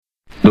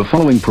The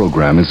following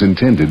program is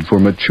intended for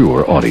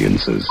mature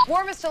audiences.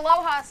 Warmest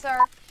aloha, sir.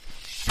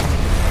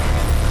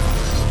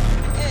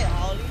 Hey,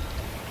 Holly.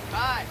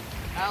 Hi.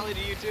 Holly to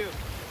you, too.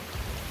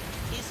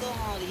 He's so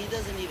Holly, he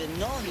doesn't even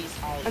know he's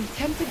Holly. I'm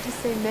tempted to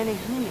say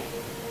menehune.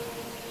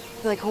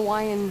 Like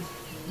Hawaiian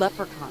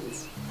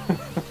leprechauns.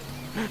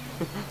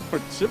 Or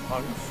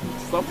chipmunks,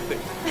 something.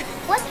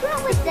 What's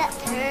wrong with that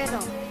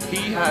turtle?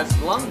 He has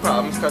lung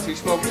problems because he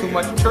smoked too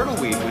much turtle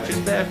weed, which is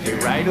bad for you,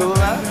 right,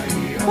 Ola?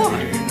 What?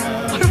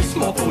 I don't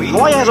smoke weed.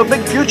 Hawaii has a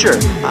big future.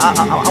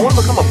 I want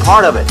to become a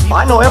part of it.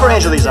 I know every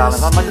inch of these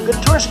islands. I'm like a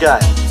good tourist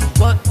guide.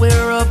 What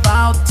we're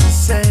about to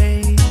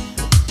say.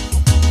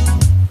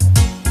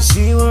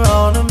 See, we're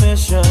on a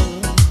mission,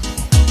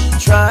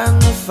 trying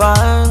to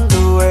find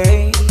a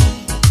way.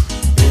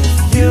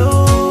 If you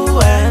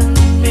and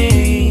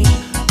me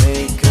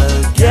make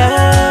a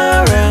guarantee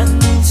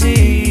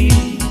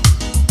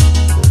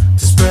to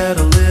spread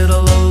a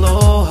little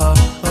aloha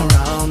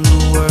around the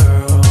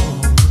world,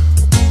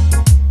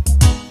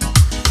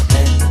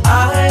 and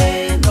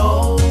I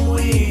know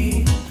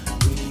we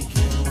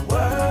can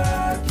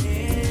work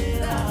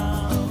it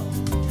out.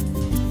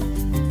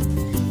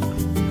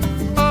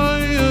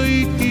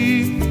 Aiaiki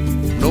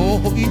no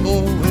ho'i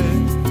oe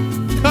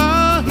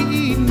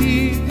kahini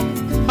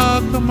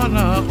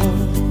hakamana'o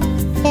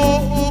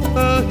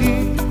ho'okahi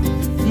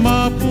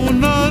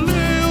mapuna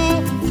leo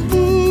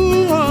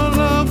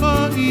ualava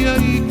ia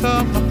i ka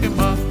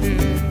makemake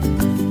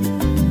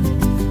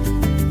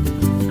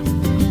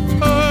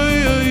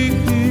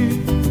Aiaiki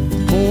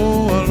o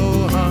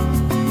aloha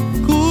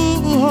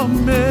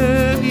ku'uhame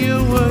ia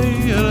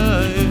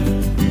waiarae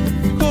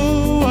ko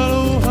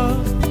aloha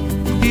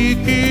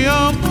Ike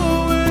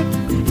amoe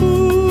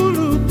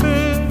ulupe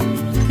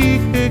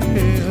ike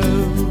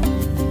au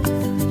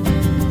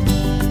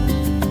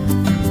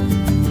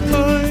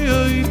Ai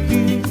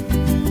aiki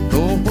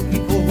toho I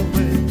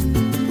oe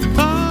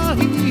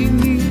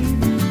Kahini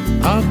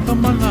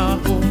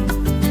akamanao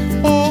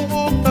O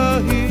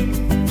okahi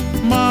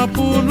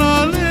Mapuna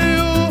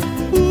leo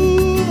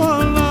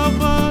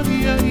Ualava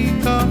ia I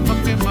ka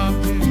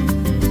makemake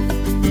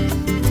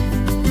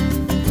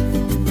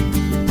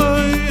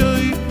Ai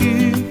aiki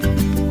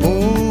o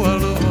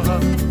aloha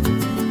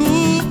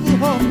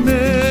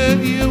ku'uhame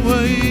ia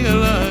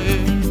waialae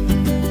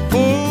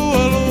o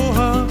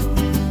aloha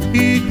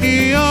Iki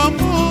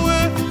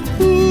amoe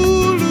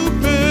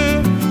ulupe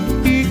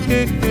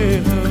ike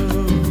hau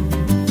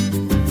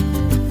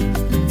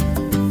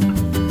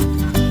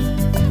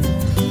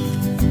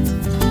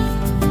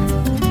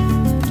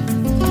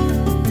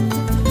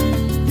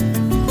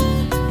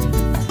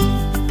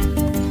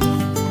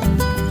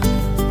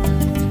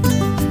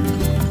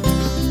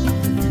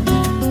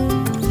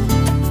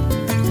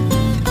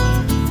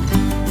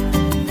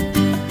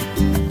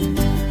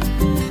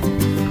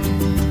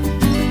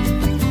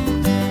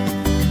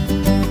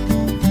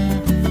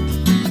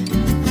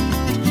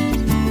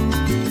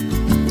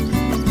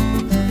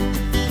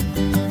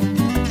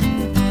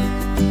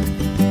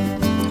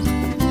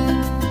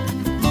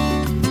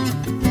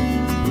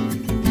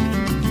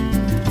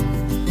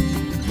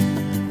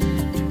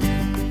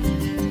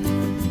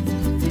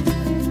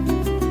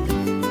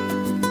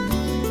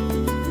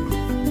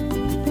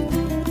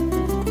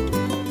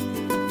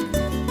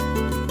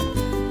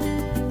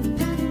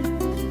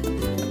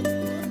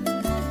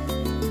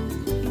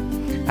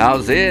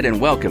How's it?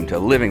 And welcome to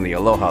Living the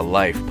Aloha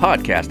Life,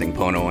 podcasting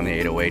Pono on the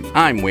 808.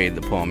 I'm Wade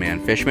the Poor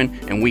Man Fishman,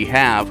 and we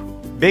have...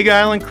 Big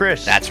Island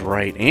Chris. That's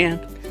right,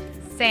 and...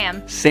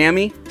 Sam.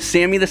 Sammy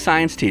the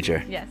science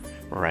teacher. Yes.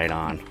 Right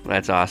on.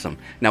 That's awesome.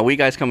 Now, we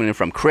guys coming in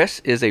from...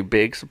 Chris is a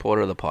big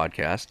supporter of the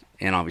podcast,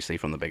 and obviously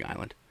from the Big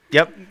Island.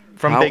 Yep,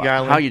 from Big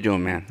Island. How you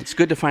doing, man? It's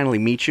good to finally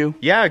meet you.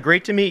 Yeah,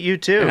 great to meet you,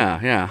 too.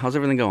 Yeah. How's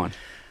everything going?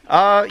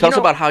 Tell us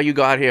about how you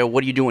got here.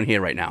 What are you doing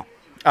here right now?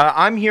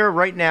 I'm here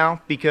right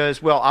now because,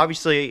 well,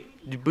 obviously,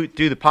 do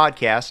the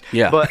podcast.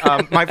 Yeah.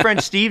 But my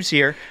friend Steve's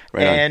here,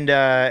 Right on.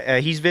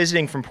 and he's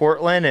visiting from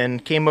Portland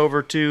and came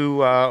over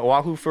to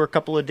Oahu for a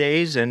couple of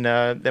days, and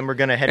then we're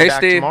going to head back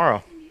Steve.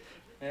 tomorrow.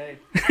 Hey.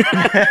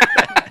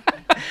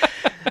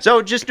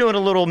 So just doing a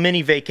little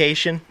mini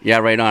vacation. Yeah,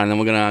 right on. And then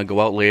we're going to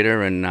go out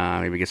later and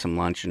maybe get some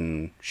lunch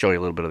and show you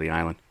a little bit of the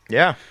island.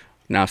 Yeah.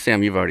 Now,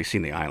 Sam, you've already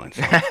seen the island.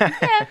 So.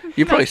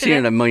 You've probably seen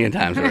it a million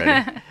times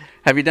already.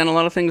 Have you done a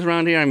lot of things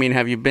around here? I mean,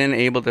 have you been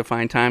able to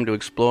find time to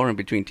explore in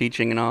between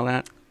teaching and all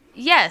that?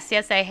 Yes,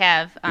 I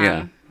have.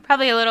 Yeah.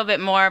 Probably a little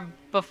bit more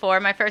before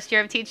my first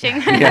year of teaching.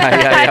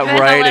 Yeah, I've been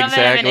right, a little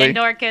exactly. bit of an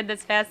indoor kid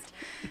this past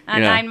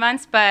 9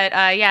 months. But,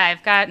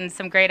 I've gotten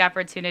some great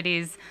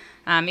opportunities.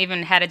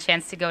 Even had a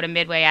chance to go to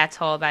Midway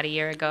Atoll about a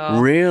year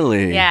ago.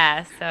 Really?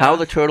 Yeah. So How are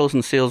the turtles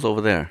and seals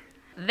over there?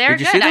 They're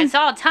Did you see good. them? I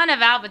saw a ton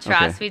of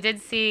albatross. Okay. We did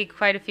see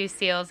quite a few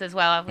seals as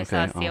well. We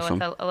saw a seal awesome.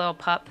 with a little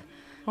pup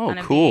Oh, on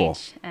a cool.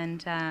 beach.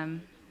 And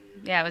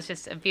it was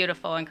just a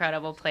beautiful,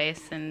 incredible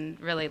place and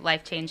really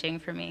life-changing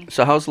for me.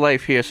 So how's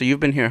life here? So you've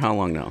been here how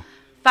long now?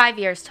 5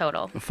 years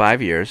total.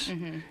 5 years.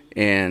 Mm-hmm.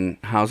 And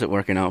how's it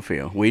working out for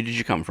you? Where did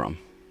you come from?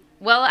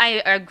 Well,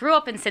 I grew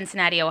up in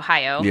Cincinnati,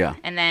 Ohio. Yeah.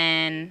 And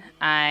then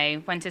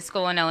I went to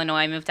school in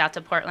Illinois, moved out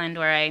to Portland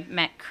where I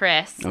met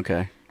Chris.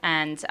 Okay.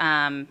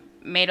 And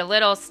made a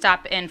little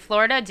stop in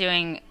Florida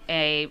doing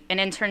an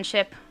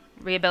internship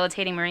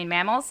rehabilitating marine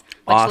mammals,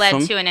 which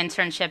led to an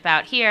internship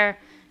out here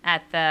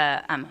at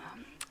the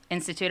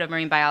Institute of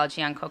Marine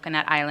Biology on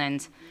Coconut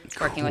Island,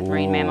 working with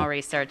marine mammal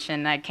research.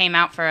 And I came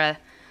out for a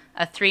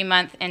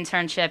 3-month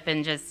internship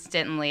and just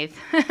didn't leave.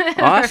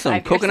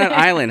 Awesome. Coconut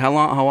Island. How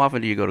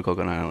often do you go to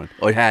Coconut Island?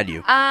 Or had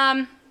you?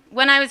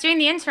 When I was doing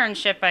the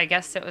internship, I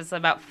guess it was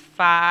about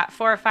 4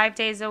 or 5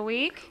 days a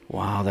week.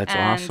 Wow, that's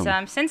awesome.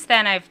 And since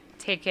then, I've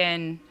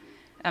taken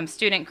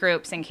student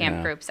groups and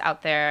camp groups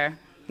out there.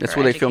 That's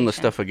where they filmed the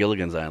stuff for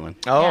Gilligan's Island.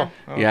 Oh,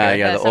 okay.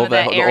 Yeah. The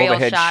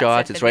overhead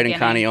shots. It's right in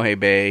beginning. Kaneohe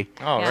Bay.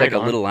 Oh, it's right like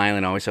on. a little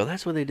island always. So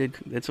that's where they did.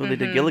 That's where they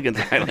did Gilligan's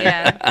Island.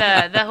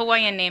 Yeah, the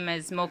Hawaiian name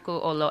is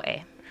Moku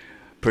Olo'e.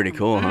 Pretty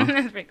cool, huh?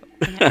 It's pretty cool.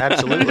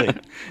 Absolutely.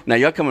 Now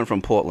you're coming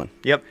from Portland.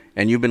 Yep.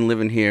 And you've been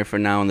living here for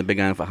now on the Big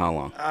Island for how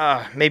long?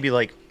 Maybe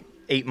like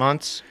 8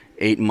 months.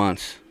 8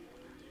 months.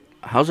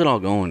 How's it all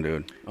going,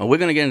 dude? We're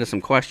gonna get into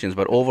some questions,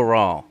 but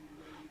overall,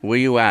 where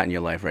you at in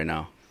your life right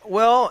now?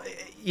 Well,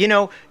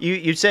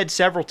 you said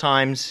several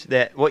times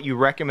that what you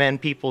recommend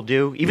people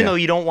do, even though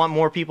you don't want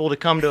more people to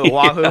come to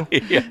Oahu,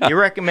 you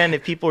recommend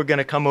if people are going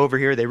to come over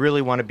here, they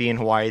really want to be in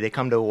Hawaii, they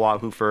come to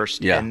Oahu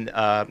first and,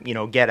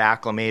 get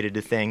acclimated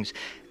to things.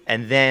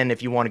 And then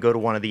if you want to go to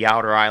one of the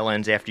outer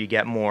islands after you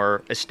get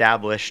more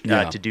established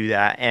to do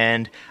that.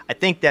 And I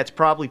think that's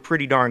probably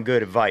pretty darn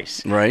good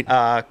advice. Right.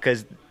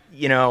 Because,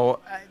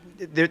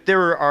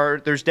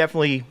 there's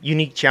definitely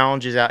unique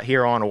challenges out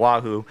here on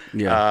Oahu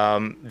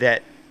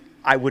that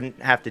I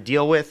wouldn't have to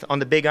deal with on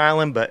the Big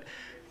Island, but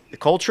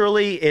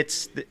culturally,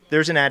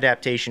 there's an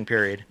adaptation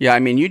period. Yeah, I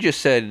mean, you just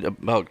said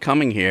about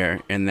coming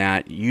here and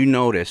that you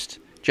noticed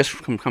just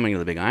from coming to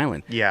the Big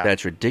Island that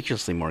it's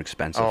ridiculously more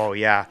expensive. Oh,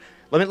 yeah.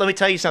 Let me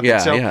tell you something.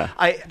 Yeah.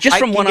 Just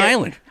from one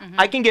island.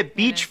 I can get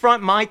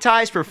beachfront Mai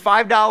Tais for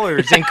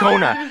 $5 in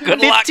Kona.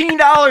 Good luck.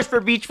 $15 for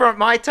beachfront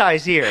Mai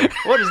Tais here.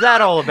 What is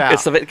that all about?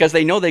 It's because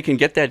they know they can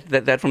get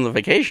that from the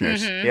vacationers.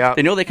 Mm-hmm. Yeah.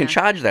 They know they can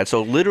charge that.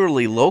 So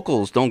literally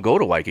locals don't go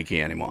to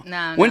Waikiki anymore.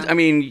 No. I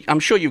mean, I'm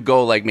sure you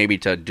go like maybe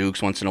to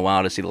Duke's once in a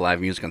while to see the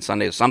live music on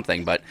Sunday or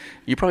something, but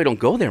you probably don't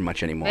go there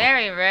much anymore.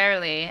 Very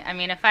rarely. I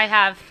mean, if I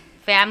have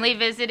family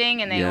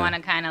visiting and they want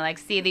to kind of like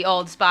see the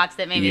old spots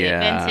that maybe they've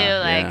been to,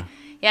 like...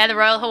 Yeah, the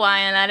Royal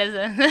Hawaiian, that is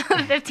a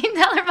 $15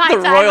 Mai Tai.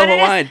 The Royal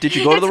Hawaiian. Did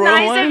you go to the Royal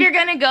Hawaiian? It's nice if you're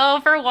going to go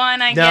for one,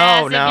 I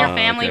guess, if your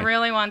family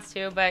really wants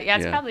to. But yeah,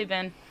 it's probably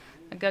been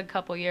a good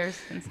couple years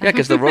since then. Yeah,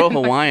 because the Royal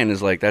Hawaiian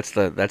is like, that's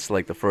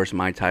like the first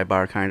Mai Tai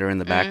bar kind of in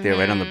the back there,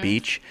 right on the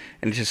beach.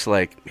 And it's just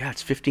like,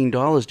 it's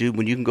 $15, dude,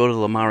 when you can go to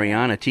La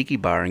Mariana Tiki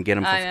Bar and get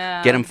them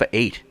for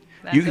 $8.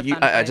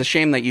 It's a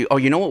shame that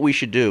you know what we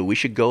should do? We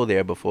should go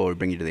there before we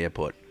bring you to the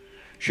airport.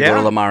 Should go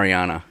to La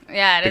Mariana.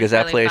 Yeah, it is because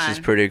that really place fun. is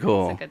pretty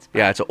cool. It's a good spot.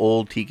 Yeah, it's an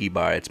old tiki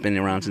bar. It's been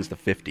around since the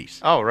 50s.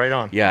 Oh, right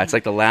on. Yeah, it's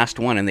like the last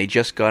one, and they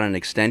just got an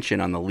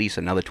extension on the lease,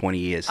 another 20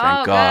 years.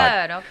 Thank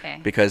God. Good. Okay.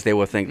 Because they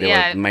were thinking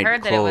they might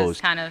heard close. That it was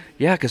kind of...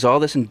 Yeah, because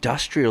all this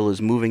industrial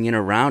is moving in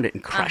around it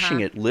and crushing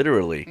it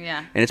literally.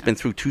 Yeah. And it's been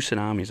through 2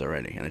 tsunamis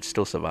already, and it's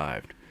still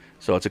survived.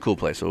 So it's a cool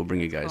place. So we'll bring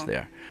you guys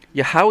there.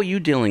 Yeah, how are you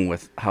dealing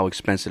with how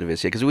expensive it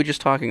is here? Because we were just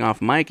talking off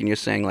mic, and you're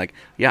saying like,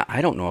 I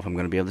don't know if I'm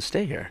going to be able to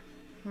stay here.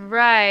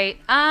 Right.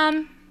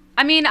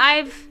 I mean,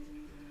 I've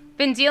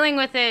been dealing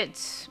with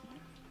it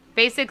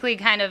basically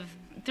kind of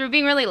through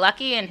being really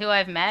lucky in who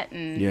I've met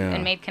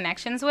and made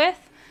connections with.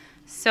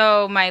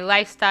 So my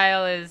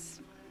lifestyle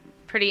is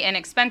pretty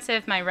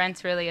inexpensive. My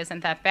rent really isn't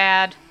that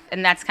bad.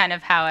 And that's kind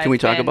of how I've Can we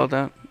talk about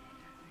that?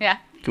 Yeah.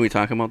 Can we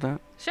talk about that?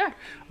 Sure.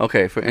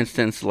 Okay, for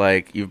instance,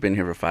 like you've been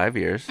here for 5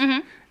 years.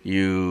 Mm-hmm.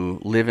 You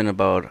live in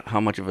about how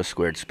much of a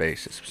squared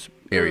space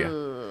area?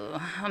 Ooh,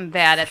 I'm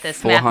bad at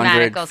this 400,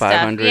 mathematical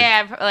 500? stuff.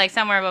 Yeah, like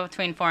somewhere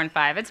between 4 and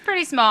 5. It's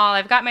pretty small.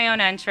 I've got my own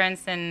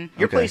entrance and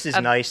Your place is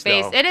nice, though.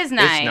 It is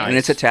nice. It's nice. And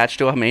it's attached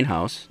to a main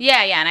house.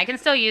 Yeah, and I can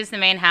still use the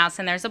main house,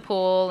 and there's a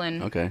pool,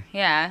 and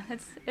yeah,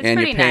 it's and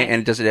pretty nice.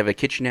 And does it have a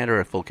kitchenette or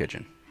a full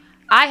kitchen?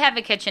 I have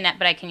a kitchenette,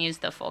 but I can use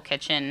the full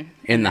kitchen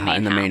in the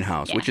main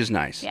house, which is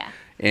nice. Yeah.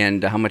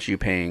 And how much are you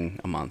paying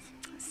a month?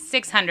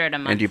 $600 a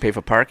month. And do you pay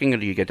for parking, or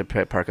do you get to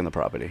park on the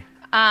property?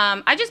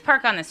 I just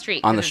park on the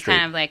street. On the it's street.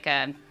 kind of like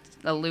a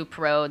loop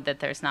road that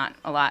there's not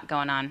a lot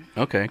going on.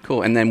 Okay,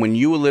 cool. And then when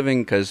you were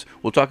living, because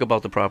we'll talk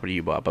about the property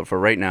you bought, but for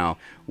right now,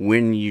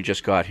 when you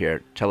just got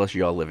here, tell us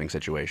your living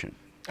situation.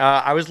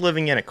 I was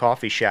living in a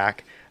coffee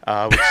shack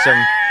with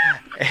some...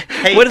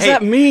 What does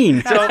that mean?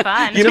 That's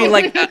fun. You mean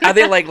like, are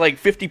they like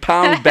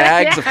 50-pound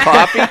bags of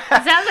coffee?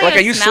 Like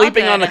are you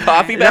sleeping on the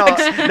coffee bags?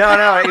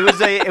 No.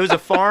 It was a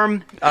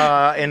farm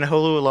in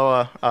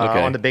Holualoa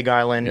on the Big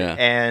Island,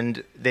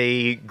 and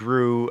they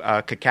grew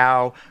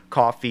cacao,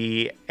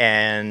 coffee,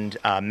 and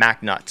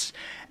mac nuts.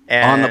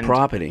 On the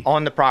property.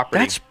 On the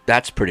property.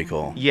 That's pretty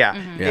cool. Yeah.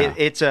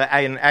 It's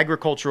an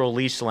agricultural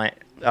lease land.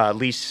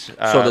 lease.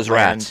 So there's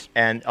rats.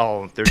 And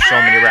there's so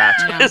many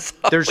rats.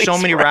 There's so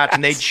many rats,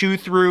 and they chew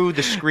through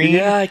the screen.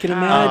 Yeah, I can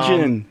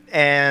imagine.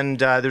 And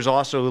there's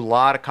also a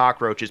lot of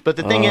cockroaches. But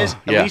the thing is,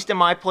 at least in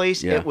my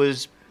place, it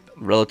was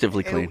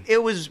relatively clean.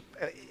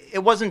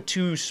 It wasn't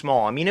too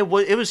small. I mean, it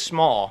was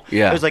small.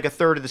 Yeah. It was like a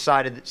third of the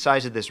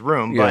size of this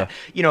room. But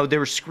there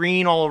was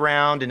screen all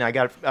around, and I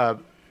got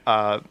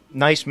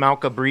nice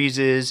Mauka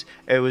breezes.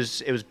 It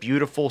was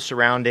beautiful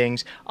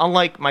surroundings.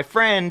 Unlike my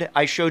friend,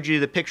 I showed you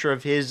the picture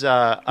of his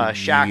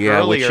shack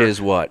earlier. Which is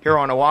what? Here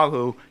on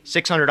Oahu,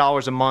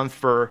 $600 a month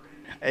for.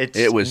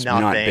 It was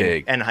nothing, not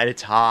big, and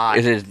it's hot.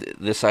 Is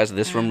it the size of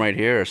this room right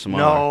here, or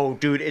smaller? No,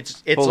 dude,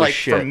 it's like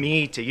shit. from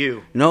me to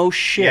you. No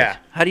shit. Yeah.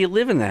 How do you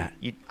live in that?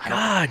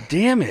 God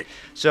damn it.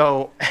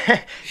 So,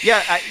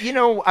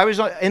 I was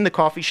in the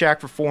coffee shack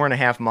for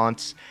 4.5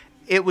 months.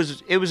 It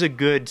was a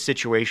good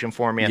situation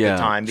for me at the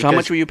time. So how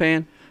much were you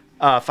paying?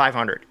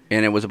 $500.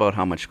 And it was about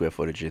how much square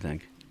footage, you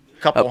think?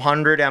 Couple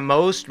hundred at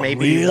most,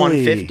 maybe really?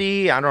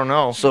 150. I don't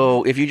know.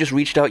 So if you just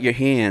reached out your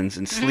hands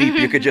and sleep,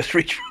 you could just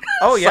reach.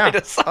 Side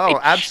to side. Oh,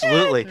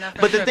 absolutely.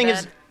 But the thing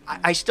is,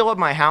 I still had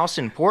my house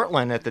in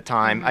Portland at the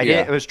time.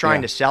 I was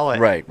trying to sell it.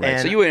 Right.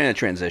 So you were in a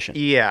transition.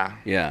 Yeah.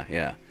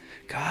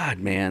 God,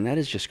 man, that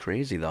is just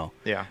crazy, though.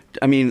 Yeah.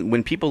 I mean,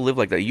 when people live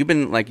like that, you've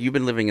been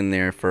living in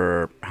there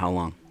for how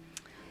long?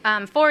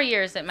 4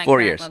 years at my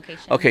current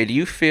location. Okay. Do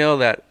you feel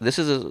that this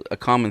is a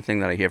common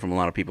thing that I hear from a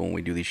lot of people when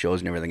we do these shows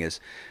and everything is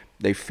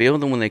they feel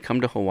that when they come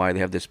to Hawaii, they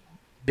have this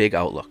big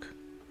outlook,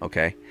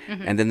 okay?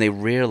 Mm-hmm. And then they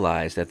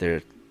realize that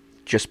they're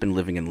just been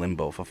living in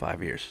limbo for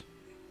 5 years.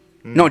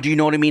 Mm. No, do you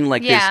know what I mean?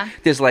 Like,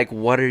 there's like,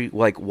 what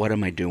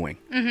am I doing?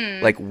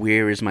 Mm-hmm. Like,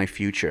 where is my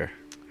future?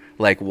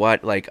 Like,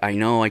 what? Like, I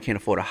know I can't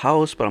afford a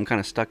house, but I'm kind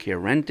of stuck here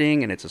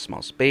renting, and it's a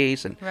small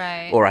space, and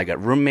or I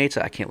got roommates.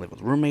 I can't live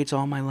with roommates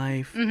all my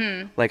life.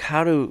 Mm-hmm. Like,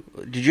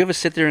 did you ever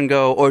sit there and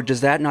go, or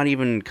does that not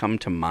even come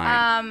to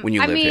mind when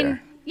you live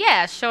here?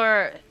 Yeah,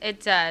 sure, it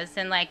does.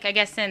 And, I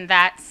guess in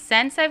that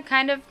sense, I've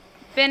kind of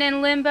been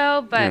in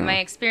limbo, but my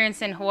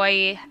experience in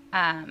Hawaii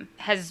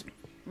has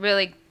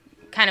really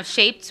kind of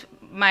shaped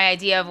my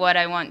idea of what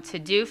I want to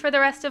do for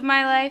the rest of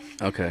my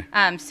life. Okay.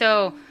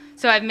 So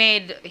I've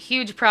made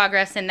huge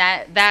progress in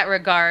that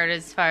regard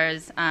as far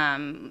as,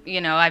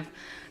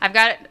 I've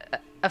got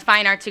a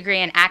fine art degree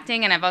in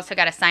acting, and I've also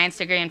got a science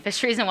degree in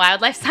fisheries and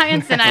wildlife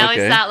science, and I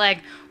always thought,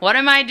 what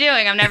am I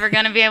doing? I'm never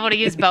going to be able to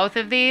use both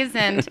of these,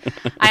 and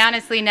I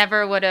honestly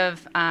never would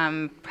have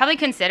probably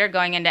considered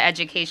going into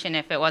education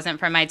if it wasn't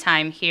for my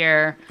time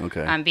here,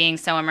 being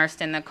so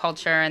immersed in the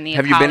culture and the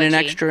ecology. Have you been an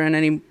extra in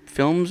any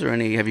films or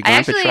have you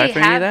gone to try for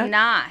any of that? I actually have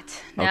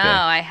not. No,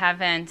 I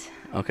haven't.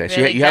 Okay, really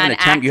so you haven't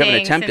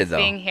attempted since though.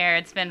 Being here,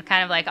 it's been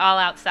kind of all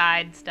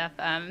outside stuff.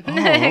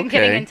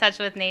 Getting in touch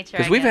with nature.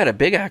 Because we've had a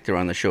big actor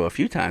on the show a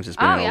few times. It's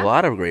been in a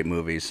lot of great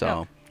movies.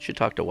 So you should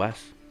talk to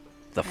Wes.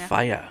 The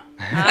Fire.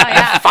 Oh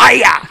yeah.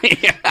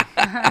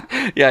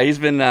 Fire. Yeah, he's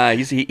been.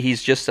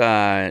 He's just.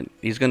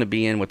 He's going to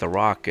be in with The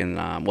Rock and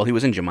he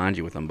was in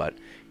Jumanji with him, but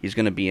he's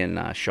going to be in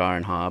Shaw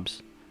and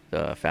Hobbs.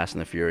 Fast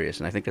and the Furious,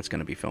 and I think that's going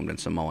to be filmed in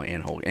Samoa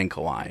and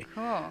Kauai.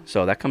 Cool.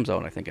 So that comes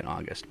out, I think, in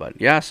August.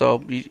 But yeah,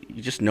 so you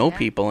just know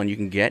people, and you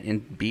can get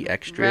and be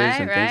extras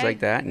and things like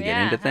that, and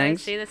get into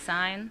things. See the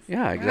signs.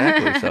 Yeah,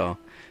 exactly.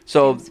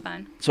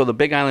 So the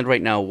Big Island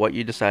right now, what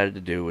you decided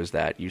to do is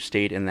that you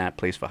stayed in that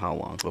place for how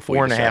long?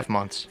 4.5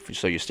 months.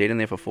 So you stayed in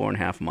there for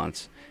 4.5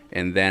 months,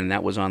 and then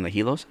that was on the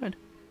Hilo side?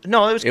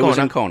 No, it was Kona. It was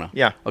in Kona.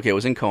 Yeah. Okay, it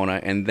was in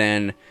Kona, and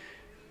then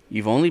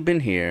you've only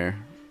been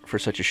here for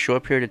such a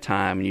short period of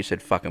time, and you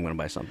said, "Fuck, I'm going to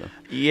buy something."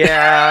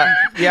 Yeah,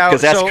 because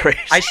that's crazy.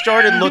 I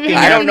started looking.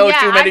 I don't know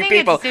too many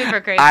people. It's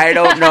super crazy. I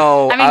don't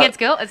know. I mean, it's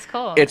cool. It's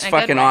cool. It's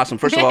fucking awesome.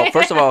 First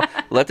of all,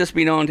 let this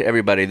be known to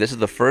everybody. This is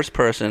the first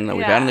person that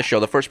we've had on the show.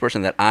 The first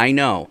person that I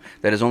know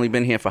that has only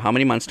been here for how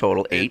many months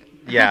total? 8.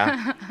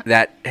 Yeah.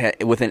 That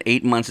within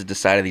 8 months has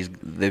decided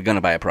they're going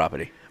to buy a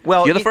property.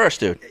 Well, you're the first,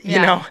 dude. You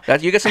know,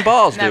 you get some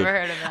balls, dude. Never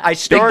heard of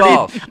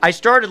that. I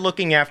started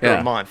looking after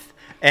a month.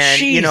 And,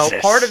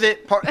 Jesus. Part of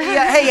it,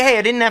 hey,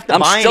 I didn't have to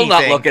buy anything. I'm still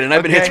not looking, and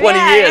I've been here 20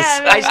 years.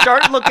 I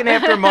started looking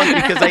after a month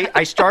because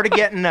I started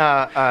getting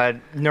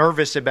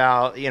nervous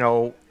about,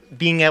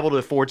 being able to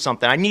afford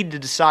something. I needed to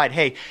decide,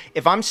 hey,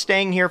 if I'm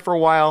staying here for a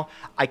while,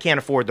 I can't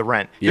afford the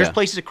rent. There's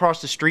places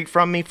across the street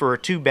from me for a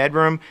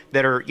 2-bedroom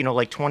that are,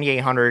 like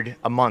 $2,800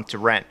 a month to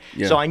rent.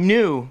 Yeah. So I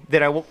knew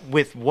that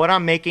with what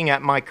I'm making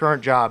at my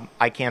current job,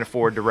 I can't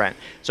afford to rent.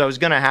 So I was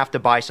going to have to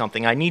buy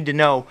something. I need to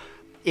know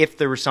if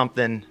there was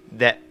something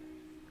that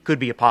could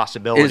be a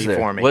possibility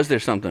for me. Was there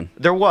something?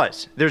 There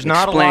was. There's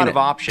not a lot of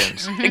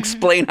options.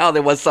 Explain how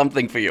there was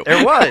something for you.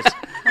 There was.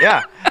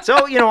 Yeah.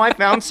 So, I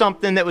found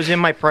something that was in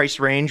my price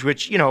range,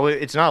 which,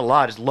 it's not a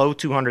lot. It's low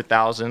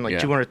 200,000, like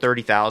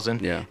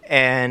 230,000. Yeah.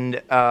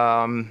 And,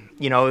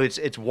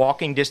 it's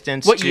walking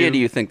distance. What year do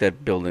you think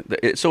that building?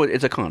 So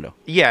it's a condo.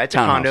 Yeah, it's a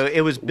condo.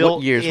 It was built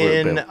what years were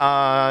it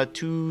built?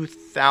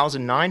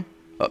 2009.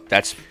 Oh,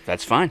 that's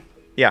fine.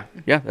 Yeah.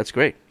 Yeah, that's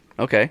great.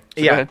 Okay.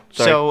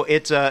 So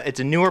it's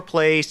a newer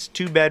place,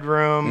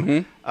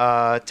 2-bedroom,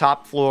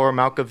 top floor,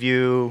 Mauka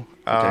view.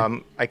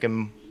 Okay.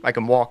 I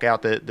can walk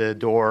out the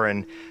door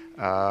and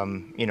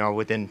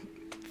within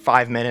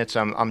 5 minutes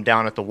I'm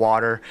down at the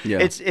water. Yeah.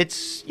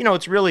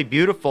 It's really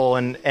beautiful,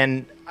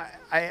 and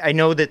I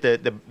know that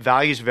the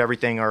values of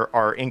everything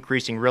are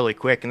increasing really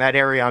quick. In that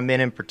area I'm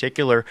in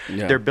particular,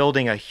 they're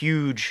building a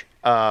huge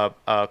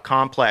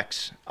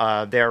complex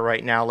there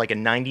right now, like a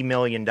 $90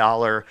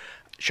 million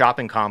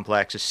shopping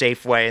complex, a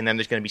Safeway, and then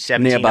there's going to be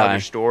 17 Nearby. other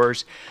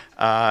stores,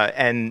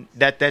 and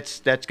that's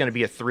going to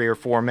be a 3 or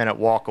 4 minute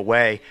walk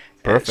away.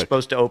 Perfect. It's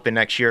supposed to open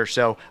next year,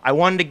 so I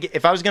wanted to.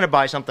 If I was going to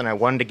buy something, I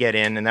wanted to get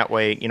in, and that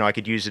way, I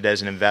could use it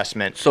as an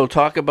investment. So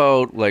talk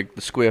about like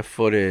the square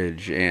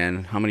footage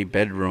and how many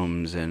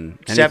bedrooms and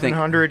anything.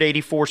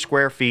 784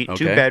 square feet,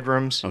 Okay. 2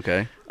 bedrooms.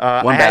 Okay.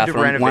 I had to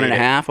renovate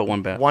 1.5 or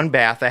 1 bath? 1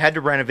 bath. I had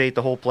to renovate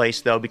the whole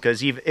place though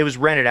because it was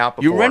rented out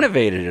before. You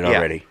renovated it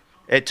already.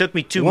 It took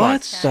me 2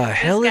 months. What the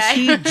hell is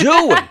he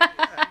doing?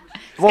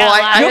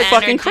 Well, you're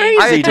fucking crazy.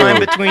 I had time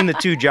dude. between the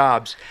 2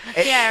 jobs.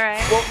 Yeah,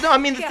 right. Well, no, I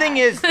mean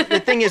the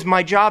thing is,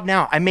 my job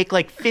now I make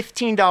like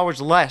 $15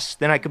 less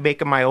than I could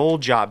make in my old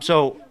job,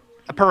 so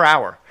per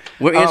hour.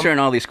 We're answering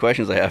all these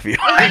questions I have for you.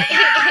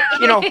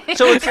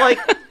 So it's like,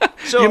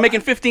 you're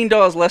making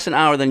 $15 less an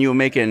hour than you were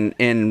making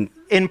in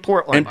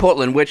Portland. In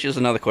Portland, which is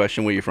another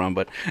question where you're from,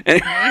 but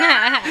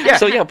Yeah.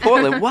 So yeah,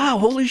 Portland. Wow,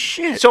 holy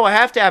shit. So I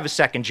have to have a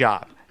second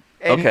job.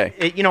 And Okay.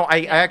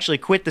 I actually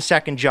quit the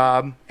second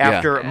job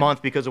after a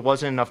month because it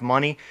wasn't enough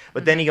money.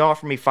 But then he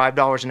offered me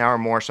 $5 an hour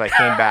more, so I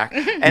came back.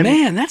 And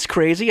Man, that's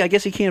crazy. I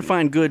guess he can't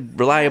find good,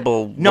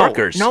 reliable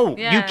workers. No,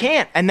 Yeah. you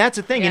can't. And that's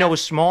the thing. A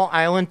small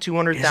island,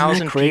 200,000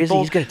 Isn't that crazy?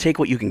 people. He's got to take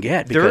what you can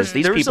get because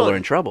these people are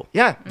in trouble.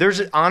 Yeah, there's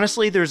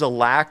a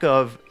lack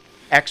of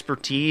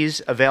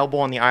expertise available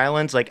on the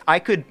islands. Like I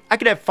could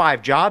have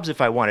 5 jobs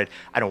if I wanted.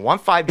 I don't want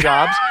 5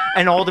 jobs,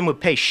 and all of them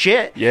would pay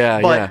shit. Yeah,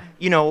 but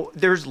yeah.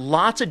 There's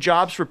lots of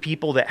jobs for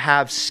people that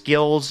have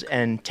skills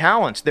and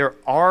talents. There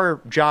are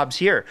jobs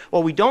here.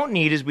 What we don't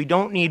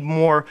need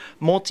more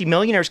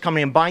multimillionaires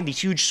coming and buying these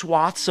huge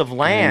swaths of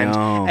land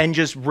and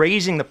just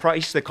raising the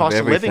cost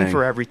of living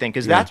for everything,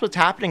 because that's what's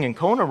happening in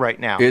Kona right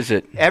now. Is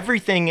it?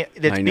 Everything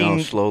that's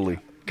being slowly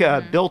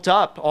built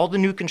up, all the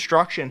new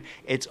construction,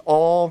 it's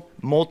all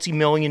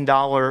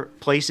multi-million-dollar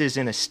places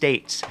and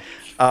estates.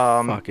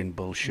 Fucking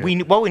bullshit.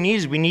 What we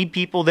need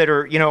people that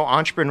are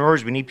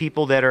entrepreneurs. We need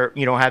people that are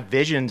have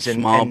visions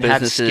and small and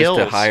have businesses skills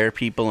to hire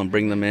people and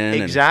bring them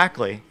in.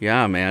 Exactly.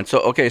 Yeah, man.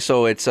 So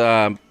so it's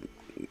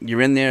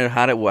you're in there.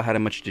 How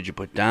much did you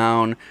put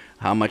down?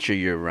 How much is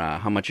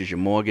your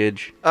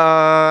mortgage?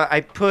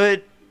 I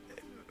put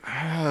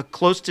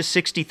close to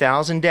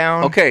 $60,000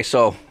 down. Okay,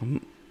 so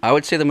I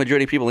would say the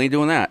majority of people ain't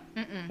doing that.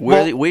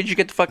 Where did you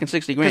get the fucking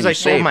 $60,000? Because I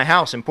sold my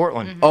house in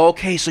Portland.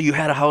 Okay, so you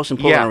had a house in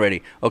Portland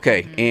already.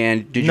 Okay,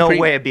 and did you? No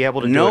way I'd be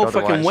able to do it No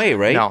otherwise. fucking way,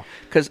 right? No.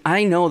 Because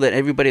I know that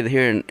everybody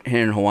here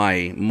in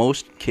Hawaii,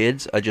 most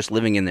kids are just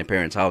living in their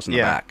parents' house in the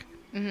back.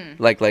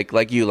 Mm-hmm.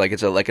 Like you, like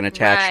it's like an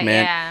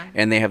attachment, yeah.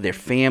 and they have their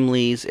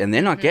families, and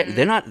they're not getting,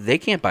 they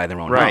can't buy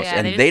their own Right. house, Yeah,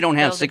 and they they just don't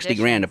have build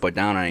 $60,000 to put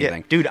down on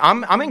anything. Yeah, dude,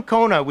 I'm in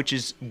Kona, which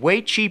is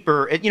way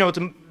cheaper. It's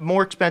a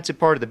more expensive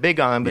part of the Big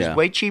Island, but it's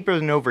way cheaper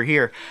than over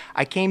here.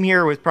 I came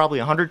here with probably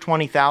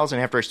 $120,000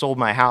 after I sold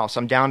my house.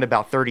 I'm down to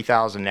about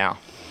 $30,000 now.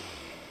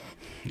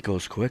 It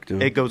goes quick,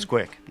 dude. It goes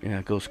quick. Yeah,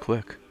 it goes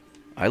quick.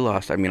 I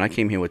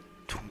came here with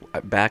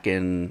back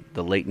in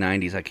the late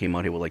 90s. I came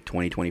out here with like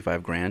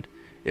 25 grand.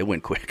 It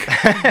went quick.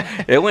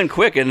 It went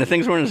quick, and the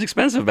things weren't as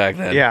expensive back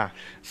then. Yeah.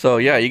 So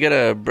yeah, you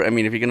gotta. I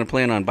mean, if you're gonna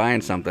plan on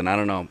buying something, I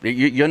don't know.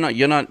 You're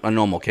not a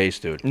normal case,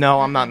 dude. No,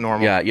 I'm not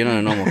normal. Yeah, you're not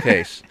a normal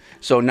case.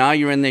 So now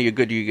you're in there. You're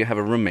good. You have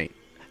a roommate.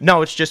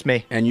 No, it's just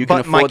me. And you can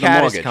but my afford the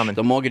cat mortgage. Is coming.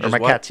 The mortgage or is my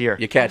what? cat's here.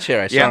 Your cat's here.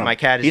 I saw him. My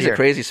cat is He's here. a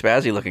crazy,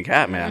 spazzy looking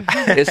cat, man.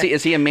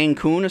 Is he a Maine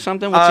Coon or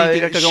something? What's he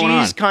got going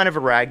on? She's kind of a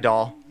rag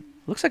doll.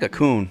 Looks like a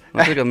coon.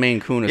 Looks like a Maine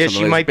Coon or Yeah, something.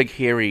 she Like might- big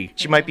hairy.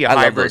 She might be a I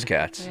love hybrid. those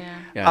cats. Yeah.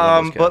 Yeah, I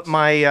love those But cats.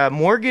 my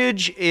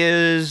mortgage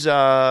is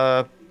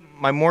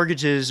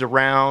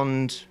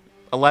around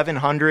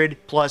 $1,100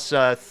 plus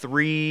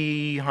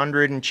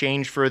 $300 and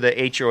change for the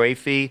HOA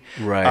fee.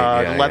 Right,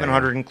 The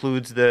 $1,100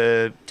 includes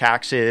the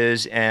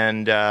taxes,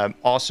 and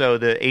also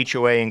the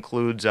HOA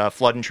includes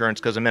flood insurance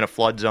because I'm in a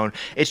flood zone.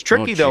 It's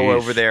tricky though jeez.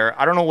 over there.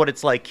 I don't know what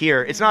it's like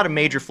here. It's not a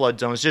major flood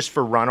zone. It's just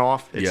for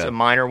runoff. It's Yeah. a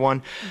minor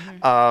one.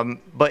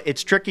 But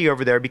it's tricky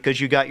over there because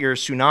you got your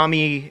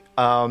tsunami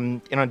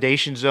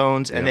inundation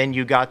zones, and then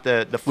you got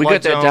the flood we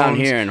got that zones. down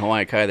here in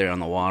Hawaii Kai there on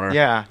the water.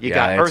 Yeah, you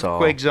got it's all-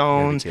 earthquake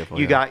zones. yeah, be careful,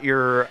 You yeah. got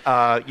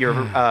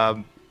your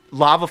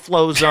lava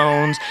flow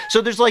zones.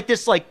 So there's like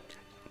this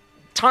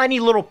tiny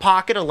little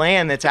pocket of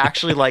land that's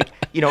actually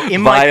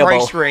in my Viable.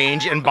 price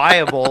range and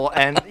viable.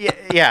 And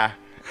yeah,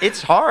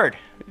 it's hard.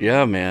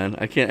 Yeah, man.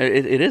 I can't.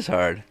 It is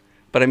hard.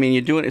 But I mean,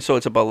 you're doing it. So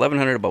it's about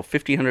 $1,100, about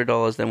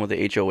 $1,500 then with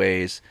the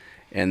HOAs.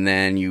 And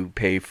then you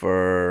pay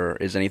for,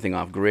 is anything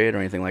off grid or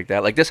anything like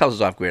that? Like this house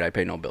is off grid. I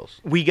pay no bills.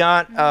 We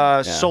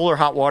got solar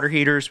hot water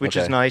heaters, which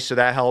is Okay. nice. So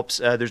that helps.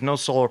 There's no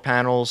solar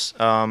panels.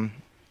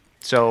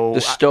 So The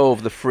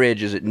stove, the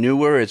fridge, is it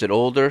newer? Is it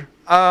older?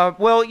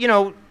 well,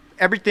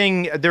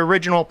 everything, the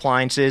original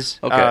appliances.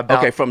 Okay,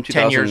 about from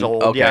 10 years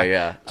old. Okay,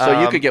 yeah.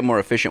 So you could get more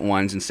efficient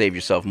ones and save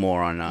yourself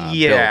more on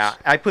bills.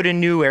 I put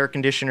in new air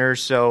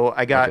conditioners, so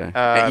I got...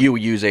 And you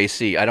use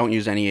AC. I don't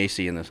use any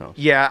AC in this house.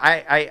 Yeah,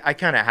 I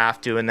kind of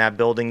have to in that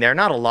building there.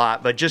 Not a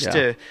lot, but just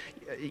to...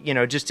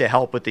 just to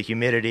help with the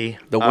humidity.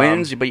 The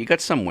winds, but you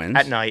got some winds.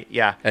 At night,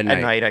 yeah. At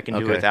night I can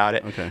do without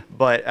it. Okay.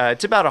 But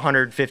it's about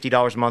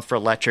 $150 a month for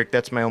electric.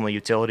 That's my only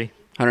utility.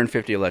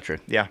 $150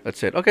 electric. Yeah.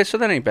 That's it. Okay, so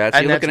that ain't bad. So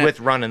and that's with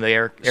running the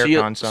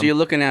aircon. So you're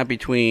looking at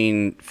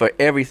for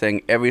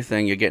everything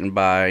you're getting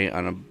by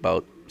on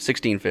about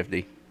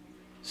 $1,650,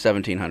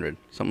 $1,700,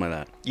 something like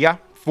that. Yeah.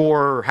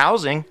 For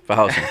housing. For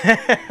housing.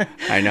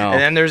 I know.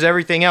 And then there's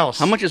everything else.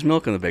 How much is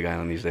milk in the Big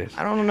Island these days?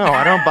 I don't know.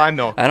 I don't buy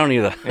milk. I don't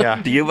either.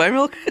 Yeah. Do you buy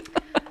milk?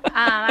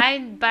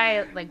 I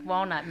buy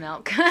walnut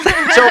milk. So,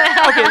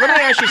 okay, let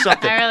me ask you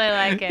something. I really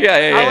like it.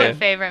 Yeah. My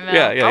favorite milk.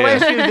 I'll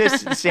ask you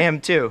this,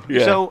 Sam, too.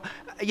 Yeah. So,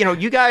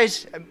 you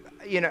guys,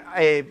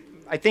 I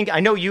think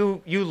I know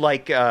you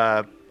like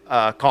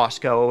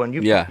Costco, and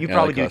you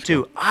probably do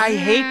too. I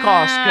hate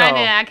Costco.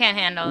 I can't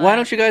handle it. Why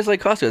don't you guys like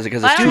Costco? Is it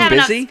because it's too busy? I don't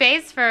have enough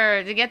space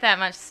to get that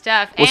much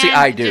stuff. Well, see,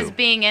 I do. Just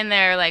being in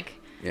there,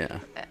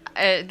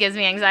 it gives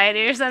me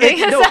anxiety or something.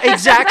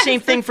 Exact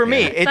same thing for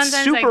me. It's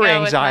Sometimes super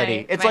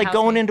anxiety. It's like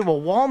going into a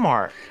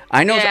Walmart.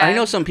 I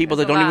know some people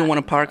that don't even want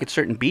to park at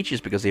certain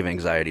beaches because they have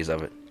anxieties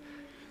of it.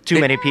 Too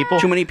many people?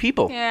 Too many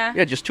people.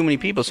 Yeah, just too many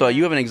people. So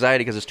you have an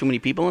anxiety because there's too many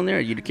people in there?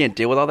 You can't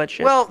deal with all that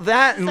shit? Well,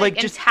 that and it's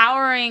just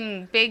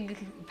towering big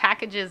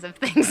packages of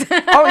things.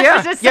 Oh,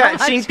 yeah.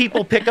 Seeing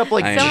people pick up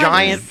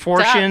giant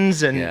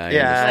portions and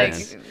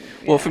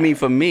well, for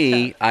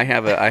me, I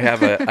have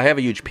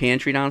a huge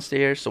pantry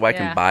downstairs, so I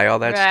can buy all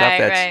that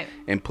stuff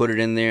and put it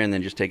in there, and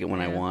then just take it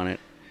when I want it.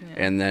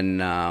 Yeah. And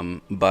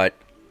then, but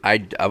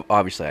I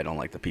obviously I don't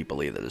like the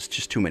people either. There's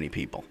just too many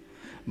people.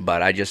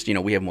 But I just,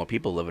 we have more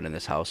people living in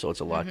this house, so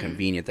it's a lot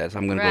convenient. That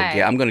I'm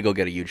gonna go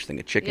get a huge thing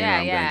of chicken.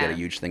 I'm gonna get a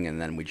huge thing, and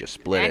then we just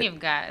split it.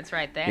 And it's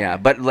right there. Yeah,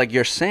 but like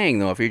you're saying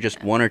though, if you're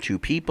just one or two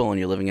people and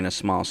you're living in a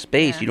small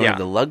space, you don't have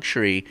the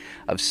luxury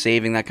of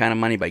saving that kind of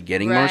money by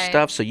getting more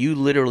stuff. So you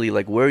literally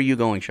where are you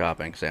going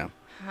shopping, Sam?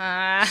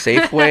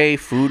 Safeway,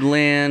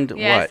 Foodland,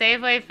 what?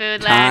 Safeway,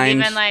 Foodland,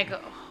 even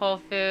Whole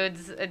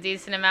Foods a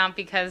decent amount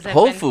because I've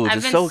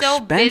been so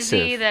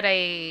busy that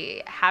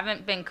I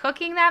haven't been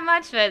cooking that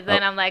much. But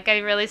then I'm like, I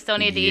really still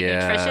need to eat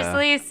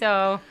nutritiously.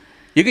 So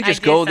you could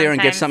just go there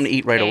and get something to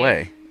eat right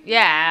away.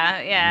 Yeah,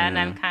 and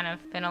I'm kind of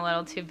been a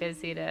little too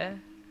busy to.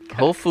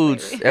 Whole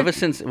Foods, ever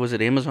since, was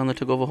it Amazon that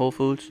took over Whole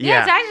Foods?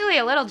 Yeah, it's actually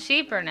a little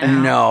cheaper now.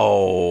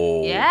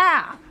 No.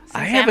 Yeah.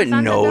 I haven't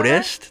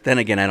noticed. Then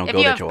again, I don't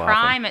go there too often. If you have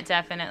Prime, it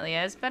definitely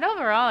is. But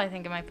overall, I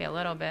think it might be a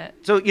little bit.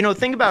 So,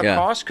 thing about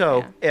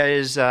Costco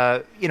is,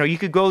 you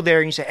could go there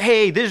and you say,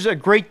 hey, this is a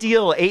great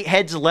deal, 8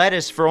 heads of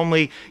lettuce for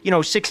only,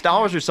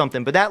 $6 or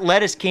something. But that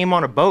lettuce came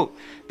on a boat.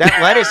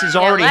 That lettuce is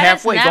already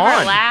halfway gone. Lettuce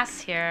never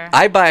lasts here.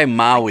 I buy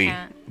Maui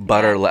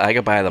butter. I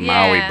could buy the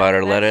Maui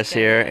butter lettuce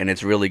here, and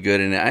it's really good.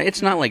 And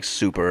it's not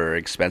super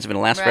expensive. And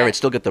it lasts forever. It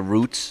still got the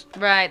roots.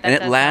 Right. And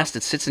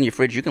it sits in your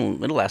fridge. It'll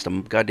last a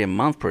goddamn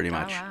month pretty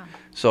much. Oh, wow.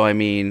 So, I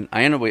mean,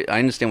 I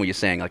understand what you're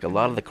saying. Like, a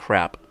lot of the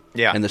crap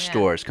in the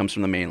stores comes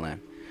from the mainland.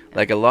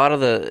 Like, a lot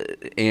of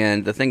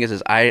and the thing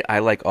is I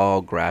like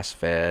all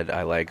grass-fed.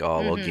 I like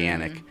all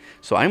organic.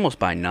 So I almost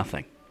buy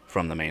nothing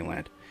from the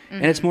mainland.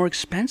 And it's more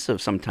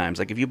expensive sometimes.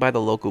 Like, if you buy the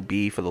local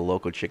beef or the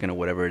local chicken or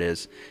whatever it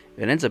is,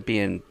 it ends up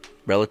being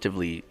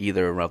relatively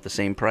either around the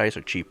same price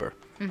or cheaper.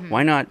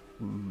 Why not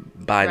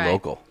buy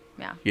local?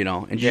 Yeah.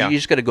 And you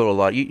just got to go to a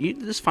lot.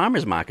 There's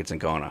farmers markets in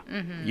Kona.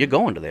 You're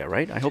going to there,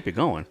 right? I hope you're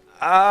going.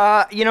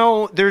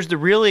 There's the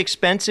really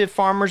expensive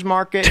farmers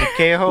market in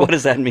Keho. What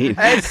does that mean?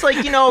 It's like,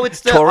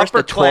 it's the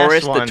upper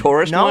class one. The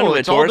tourist one? No,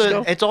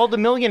 it's all the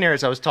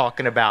millionaires I was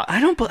talking about.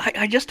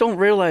 I just don't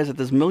realize that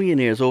there's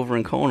millionaires over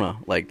in Kona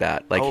like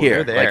that. Like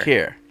here. Like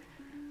here.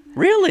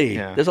 Really?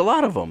 Yeah. There's a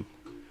lot of them.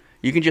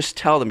 You can just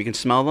tell them. You can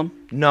smell them?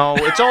 No,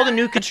 it's all the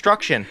new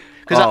construction.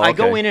 Because I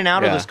go in and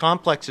out of those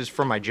complexes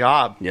for my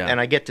job, and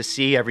I get to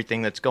see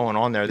everything that's going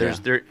on there.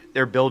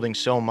 They're building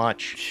so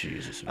much.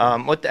 Jesus.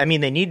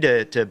 They need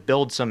to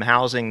build some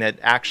housing that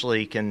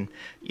actually can,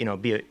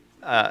 be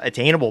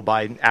attainable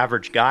by an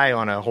average guy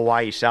on a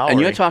Hawaii salary. And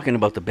you're talking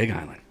about the Big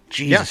Island.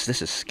 Jesus,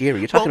 this is scary.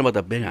 You're talking about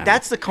the Big Island.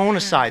 That's the Kona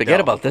side. Forget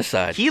about this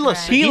side. Hilo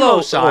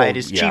side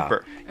is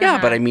cheaper.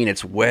 Yeah, but I mean,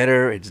 it's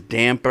wetter. It's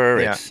damper.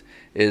 Yeah.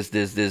 There's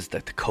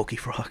the koki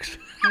frogs.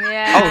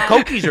 Yeah. Oh,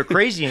 kokies are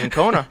crazy in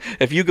Kona.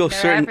 If you go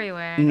They're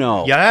everywhere.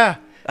 No. Yeah.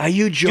 Are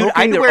you joking? Dude,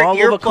 I had to wear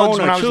earplugs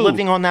when I was too.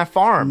 living on that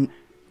farm.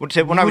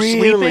 When I was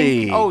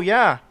sleeping. Oh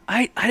yeah.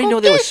 I didn't know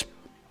there was.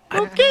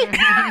 I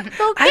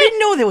didn't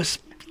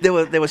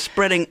know they were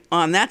spreading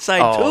on that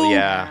side too. Oh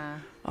yeah.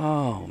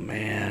 Oh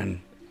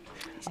man.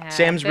 Yeah,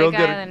 Sam's real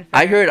good.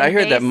 I heard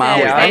that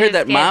Maui. Yeah. I heard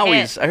that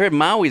Maui's. I heard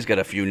Maui's got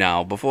a few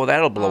now. Before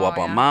that'll blow up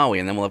on Maui,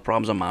 and then we'll have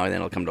problems on Maui. Then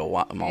it'll come to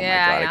Hawaii. Oh my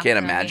God, I can't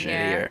imagine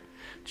it here.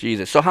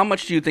 Jesus. So how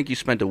much do you think you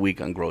spent a week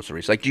on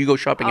groceries? Like, do you go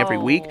shopping every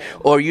week,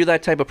 or are you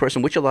that type of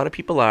person, which a lot of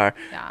people are?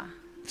 Yeah.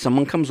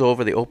 Someone comes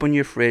over, they open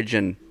your fridge,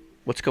 and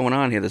what's going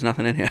on here? There's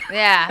nothing in here.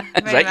 Yeah.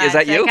 Is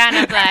that you? Kind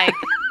of like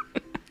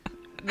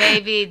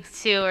maybe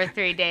 2 or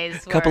 3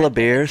 days. Couple of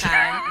beers.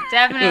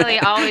 Definitely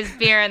always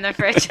beer in the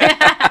fridge.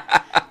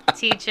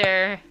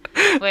 Teacher.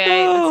 That's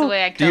the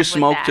way I cope. Do you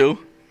smoke too?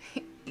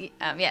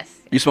 Yes.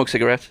 You smoke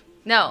cigarettes?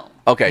 No.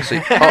 Okay, so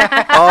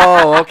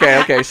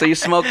okay. So you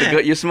smoke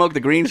the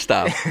green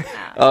stuff.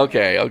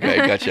 Okay,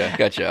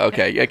 gotcha.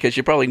 Okay, yeah, because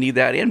you probably need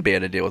that and beer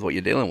to deal with what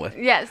you're dealing with.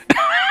 Yes.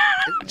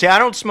 See, I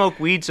don't smoke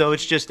weed, so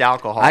it's just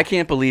alcohol. I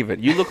can't believe it.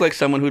 You look like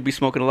someone who'd be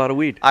smoking a lot of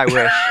weed. I wish.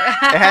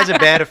 It has a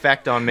bad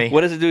effect on me.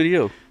 What does it do to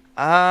you?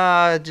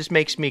 It just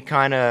makes me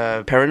kind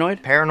of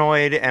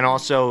paranoid and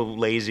also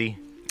lazy.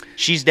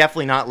 She's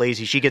definitely not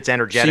lazy. She gets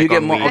energetic. So you get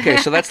on more. weed. Okay,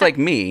 so that's like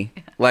me.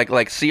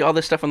 Like, see all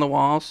this stuff on the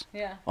walls?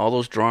 Yeah. All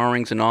those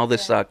drawings and all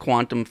this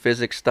quantum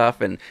physics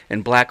stuff and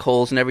black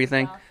holes and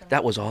everything. Awesome.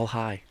 That was all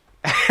high.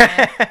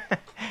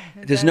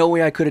 There's no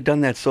way I could have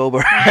done that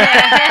sober.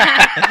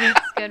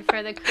 It's good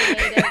for the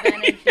creative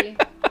energy.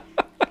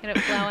 Get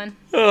it flowing.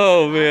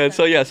 Oh man!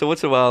 So yeah. So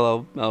once in a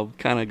while, I'll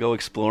kind of go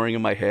exploring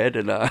in my head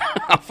and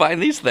I'll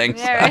find these things.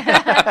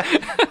 Yeah,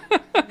 right.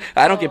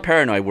 I don't get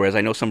paranoid, whereas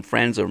I know some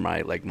friends or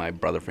my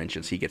brother, for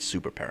instance, he gets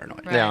super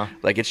paranoid. Right. Yeah.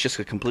 Like it's just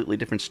a completely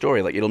different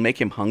story. Like it'll make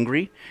him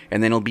hungry,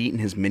 and then he'll be eating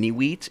his mini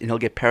wheats, and he'll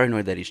get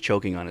paranoid that he's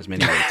choking on his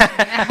mini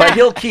wheats. But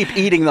he'll keep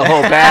eating the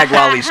whole bag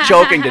while he's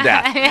choking to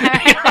death.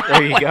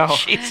 There you go.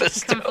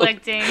 Jesus.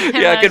 Conflicting.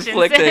 Yeah,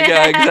 conflicting.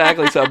 Yeah,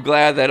 exactly. So I'm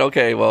glad that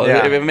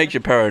if it makes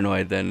you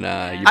paranoid, then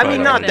you. I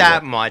mean, not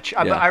that much.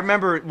 Yeah. I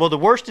remember. Well, the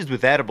worst is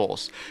with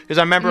edibles, because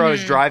I remember I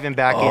was driving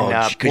back in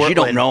Portland. Because you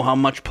don't know how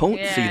much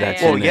potency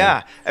that's in there.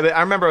 Yeah.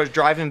 I remember I was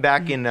driving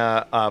back in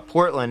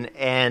Portland,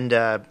 and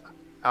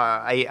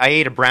I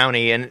ate a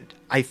brownie, and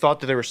I thought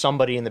that there was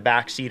somebody in the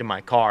back seat of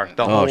my car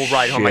the whole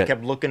ride home. I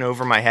kept looking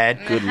over my head.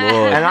 Good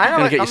Lord. And you're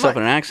going to get yourself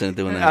in an accident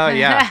doing that. Oh,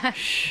 yeah.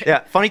 Yeah.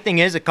 Funny thing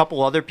is, a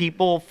couple other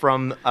people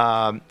from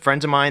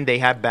friends of mine, they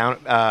had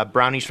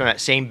brownies from that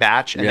same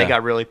batch, and they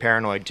got really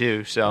paranoid,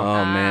 too. So.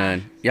 Oh,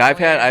 man. Yeah,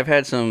 I've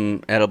had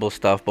some edible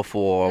stuff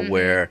before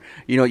where,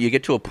 you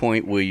get to a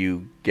point where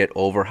you get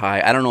over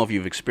high. I don't know if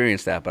you've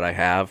experienced that, but I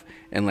have.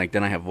 And,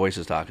 then I have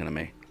voices talking to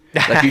me.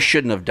 Like, you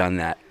shouldn't have done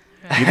that.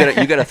 You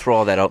gotta throw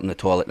all that out in the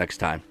toilet next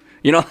time.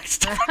 I'm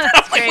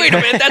like, wait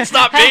a minute, that's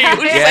not me.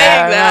 Who's saying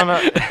that? I don't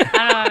know if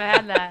I've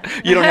had that.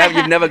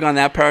 You've never gone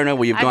that paranoid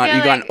where you've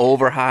gone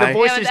over high. The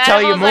voices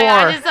tell you more.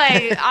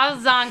 I'll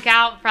zonk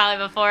out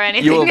probably before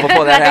anything.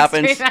 Before that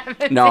happens?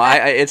 No,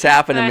 it's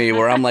happened to me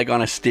where I'm like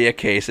on a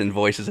staircase and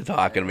voices are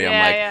talking to me.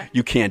 I'm like,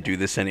 you can't do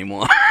this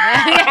anymore.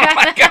 Oh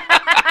my God.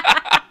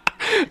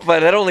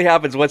 But that only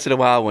happens once in a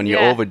while when you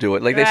overdo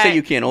it. Like they say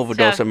you can't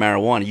overdose on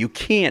marijuana. You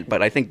can't,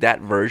 but I think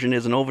that version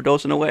is an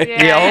overdose in a way.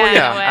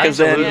 Yeah. Because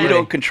then you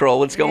don't control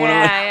what's going on.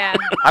 Yeah.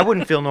 I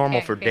wouldn't feel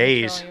normal for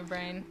days.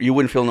 You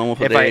wouldn't feel normal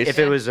for days? If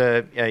it was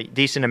a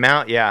decent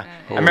amount, yeah.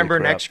 I remember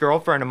an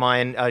ex-girlfriend of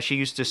mine, she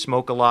used to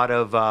smoke a lot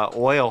of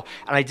oil,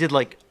 and I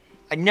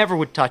never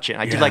would touch it.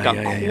 I did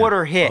a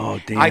quarter hit. Oh,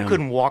 damn. I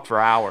couldn't walk for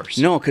hours.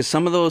 No, because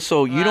some of those,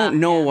 you don't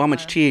know how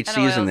much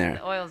THC is in there.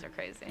 The oils are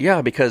crazy.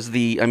 Yeah, because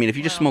if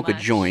you just smoke a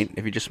joint,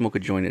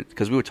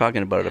 because we were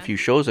talking about it a few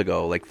shows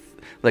ago, like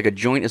a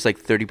joint is like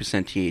 30%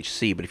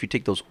 THC, but if you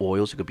take those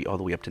oils, it could be all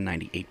the way up to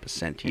 98%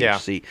 THC. Yeah.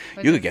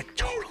 You could get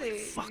totally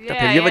fucked up.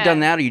 Have you ever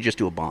done that, or you just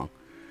do a bong?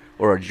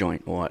 Or a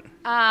joint, or what?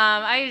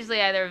 I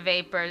usually either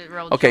vape or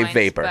roll joints. Okay,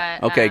 vapor.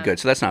 But, okay, good.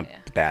 So that's not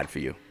bad for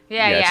you.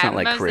 Yeah, it's not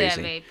like mostly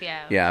crazy. A vape,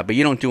 yeah, but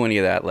you don't do any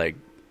of that, like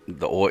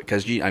the oil,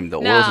 because the oils and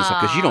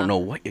stuff, because you don't know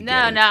what you're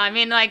getting. No. I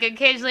mean,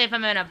 occasionally, if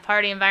I'm in a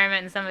party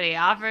environment and somebody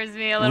offers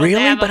me a little.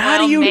 Really? But how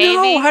do you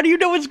know? How do you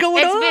know what's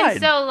going on? It's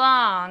been so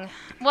long.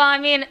 Well, I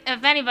mean,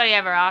 if anybody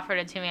ever offered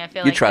it to me, I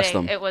feel you trust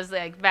them. It was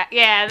they're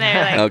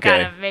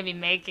kind of maybe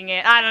making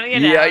it. I don't, you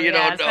don't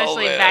know,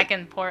 especially back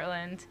in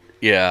Portland.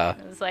 Yeah.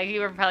 It was like you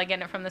were probably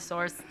getting it from the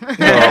source. Oh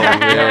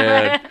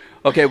man.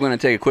 Okay, we're gonna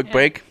take a quick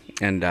break,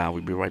 and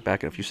we'll be right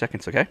back in a few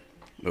seconds. Okay.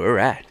 All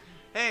right.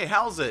 Hey,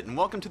 how's it? And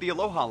welcome to the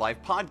Aloha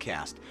Life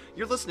podcast.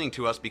 You're listening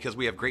to us because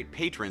we have great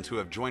patrons who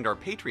have joined our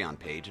Patreon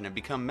page and have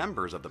become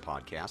members of the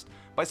podcast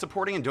by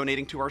supporting and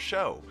donating to our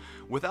show.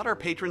 Without our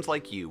patrons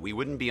like you, we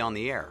wouldn't be on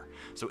the air.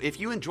 So if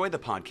you enjoy the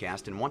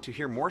podcast and want to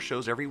hear more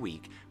shows every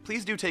week,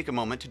 please do take a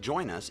moment to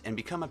join us and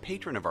become a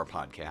patron of our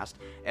podcast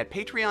at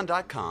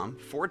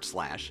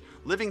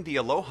patreon.com/Living the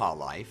Aloha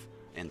Life.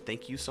 And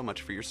thank you so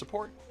much for your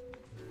support.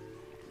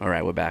 All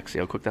right, we're back. See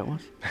how quick that was?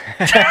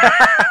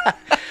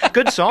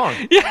 Good song.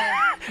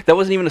 Yeah. That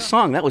wasn't even a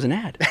song. That was an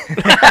ad.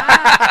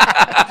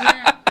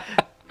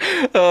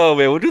 Oh,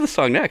 man. We'll do the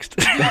song next.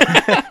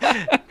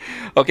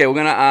 Okay, we're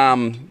going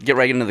to get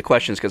right into the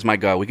questions because, my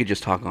God, we could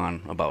just talk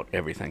on about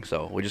everything.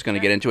 So we're just going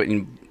to get into it.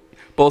 And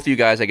both of you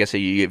guys, I guess,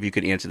 if you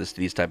could answer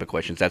these type of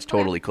questions, that's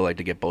totally cool. I'd like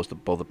to get both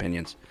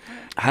opinions.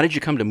 How did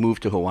you come to move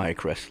to Hawaii,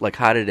 Chris?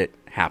 How did it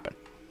happen?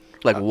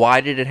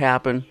 Why did it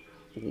happen?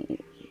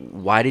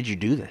 Why did you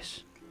do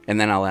this? And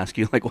then I'll ask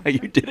you, why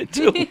you did it,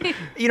 too.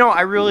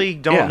 I really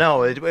don't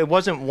know. It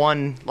wasn't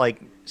one,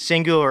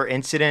 singular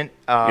incident.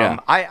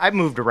 I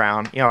moved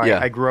around. You know,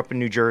 I grew up in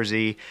New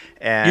Jersey.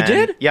 And you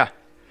did? Yeah.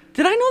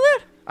 Did I know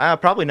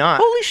that? Probably not.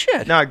 Holy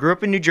shit. No, I grew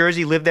up in New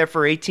Jersey, lived there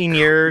for 18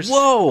 years.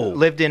 Whoa.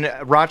 Lived in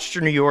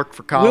Rochester, New York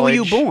for college. Where were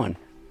you born?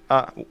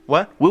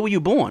 What? Where were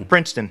you born?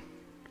 Princeton.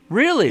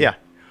 Really? Yeah.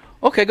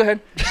 Okay, go ahead.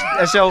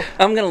 So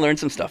I'm going to learn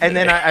some stuff. And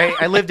then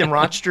I lived in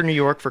Rochester, New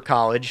York for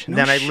college. No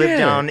then I shit. lived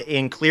down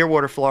in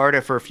Clearwater,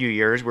 Florida for a few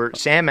years, where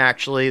Sam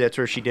actually, that's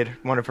where she did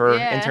one of her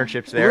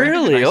internships there.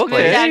 Really? Nice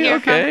place. Down here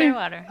from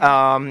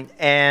Clearwater.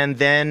 And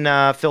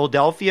then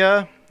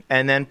Philadelphia,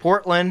 and then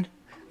Portland.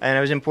 And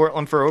I was in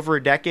Portland for over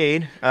a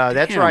decade.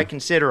 That's where I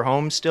consider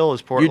home still,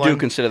 is Portland. You do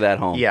consider that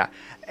home? Yeah.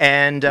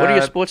 And what are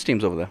your sports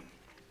teams over there?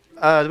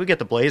 We got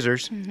the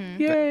Blazers.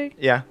 Mm-hmm. Yay.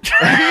 Yeah.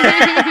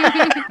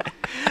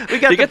 We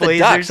got you the got Blazers. the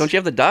Ducks. Don't you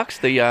have the Ducks?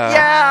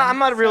 Yeah, I'm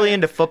not really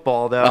into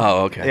football, though.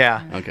 Oh, okay.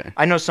 Yeah. Okay.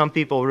 I know some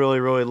people really,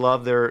 really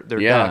love their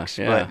Ducks.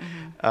 Yeah.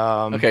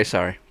 But, okay,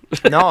 sorry.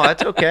 No,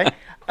 that's okay.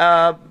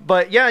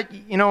 But yeah,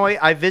 you know,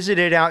 I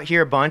visited out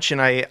here a bunch,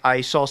 and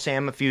I saw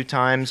Sam a few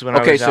times when I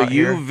was out here. Okay, so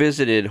you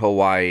visited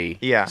Hawaii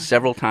Yeah.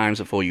 several times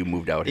before you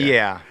moved out here.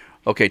 Yeah.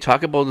 Okay,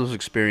 talk about those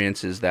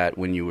experiences that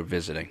when you were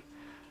visiting.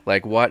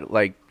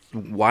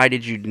 Why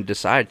did you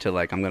decide to,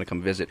 I'm going to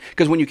come visit?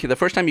 Because the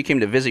first time you came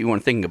to visit, you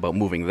weren't thinking about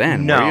moving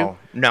then, were you?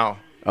 No.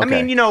 Okay. I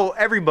mean, you know,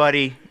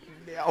 everybody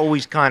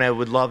always kind of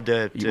would love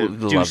to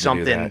do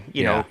something,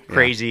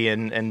 crazy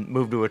and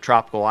move to a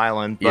tropical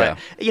island. But,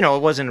 you know,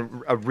 it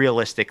wasn't a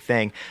realistic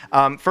thing.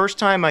 First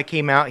time I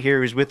came out here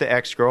was with an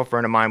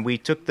ex-girlfriend of mine. We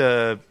took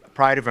the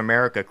Pride of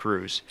America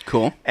cruise.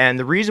 Cool. And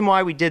the reason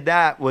why we did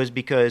that was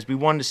because we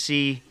wanted to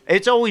see.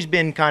 It's always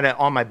been kind of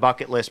on my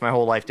bucket list my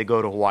whole life to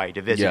go to Hawaii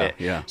to visit it.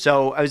 Yeah.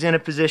 So I was in a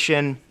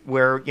position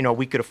where, you know,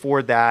 we could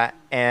afford that,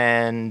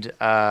 and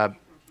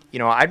you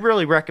know, I'd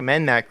really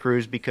recommend that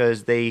cruise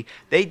because they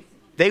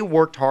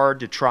worked hard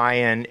to try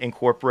and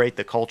incorporate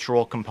the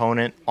cultural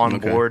component on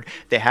board.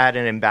 They had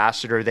an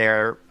ambassador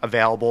there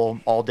available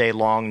all day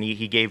long, and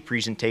he gave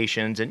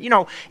presentations, and you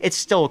know, it's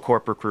still a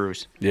corporate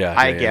cruise.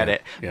 I get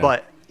it. Yeah.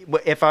 But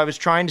if I was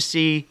trying to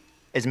see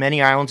as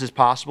many islands as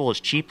possible, as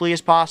cheaply as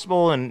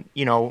possible, and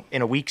you know,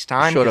 in a week's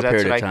time, short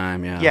period of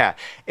time,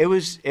 it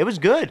was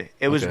good.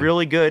 It was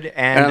really good.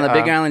 And on the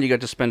Big Island, you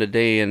got to spend a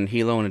day in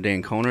Hilo and a day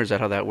in Kona. Is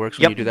that how that works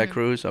when you do that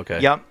cruise? Okay.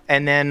 Yep.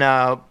 And then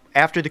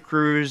after the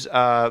cruise,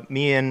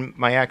 me and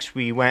my ex,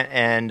 we went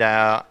and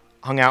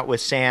hung out with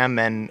Sam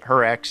and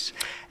her ex.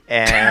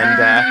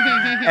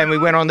 And we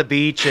went on the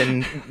beach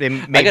and they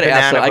made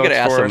banana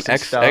boats for us and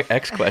stuff. I got to ask some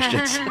X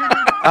questions.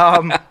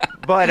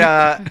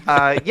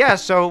 Yeah,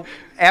 so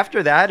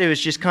after that, it was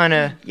just kind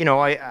of, you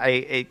know,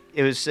 it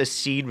was a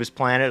seed was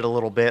planted a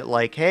little bit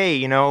like, hey,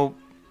 you know,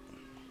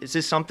 is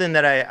this something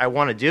that I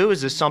want to do?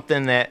 Is this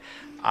something that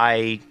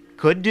I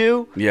could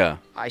do? Yeah.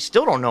 I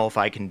still don't know if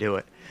I can do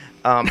it.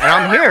 And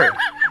I'm here.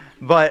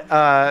 But,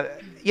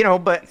 you know,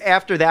 but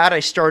after that, I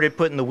started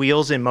putting the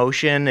wheels in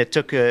motion. It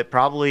took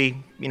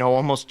probably, you know,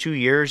 almost 2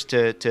 years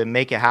to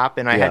make it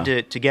happen. I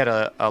had to get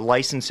a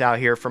license out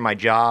here for my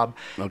job.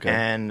 Okay.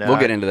 And we'll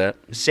get into that.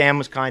 Sam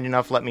was kind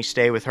enough to let me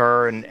stay with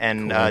her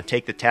and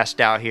take the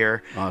test out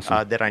here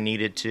that I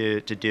needed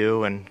to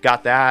do, and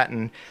got that.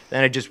 And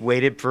then I just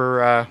waited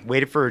for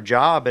a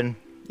job, and,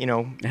 you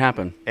know. It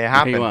happened. It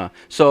happened. Here you are.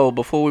 So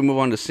before we move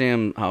on to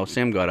Sam, how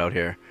Sam got out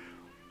here,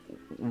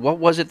 what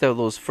was it that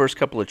those first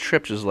couple of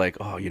trips was like?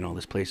 Oh, you know,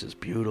 this place is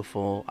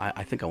beautiful.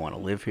 I think I want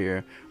to live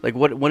here. Like,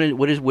 where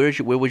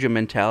was your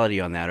mentality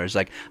on that? Or is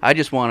like, I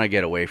just want to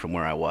get away from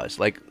where I was.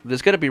 Like,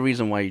 there's got to be a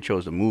reason why you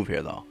chose to move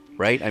here, though,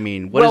 right? I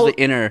mean, what is the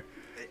inner?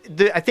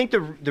 I think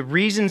the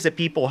reasons that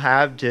people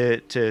have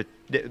the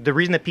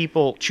reason that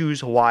people choose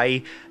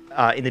Hawaii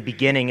in the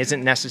beginning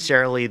isn't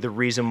necessarily the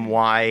reason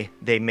why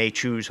they may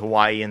choose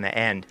Hawaii in the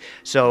end.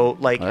 So,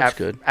 like,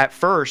 at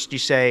first you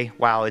say,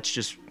 wow, it's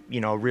just, you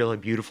know, really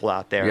beautiful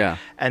out there. Yeah.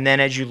 And then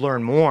as you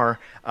learn more,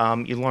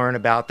 you learn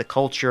about the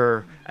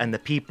culture and the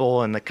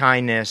people and the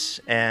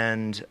kindness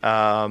and,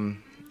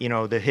 you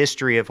know, the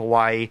history of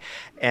Hawaii.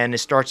 And it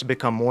starts to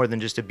become more than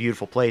just a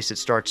beautiful place. It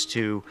starts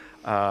to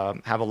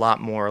have a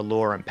lot more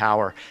allure and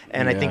power.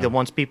 And I think that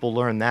once people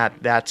learn that,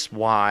 that's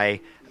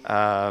why,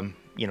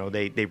 you know,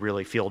 they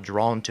really feel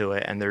drawn to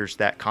it. And there's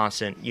that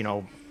constant, you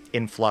know,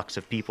 influx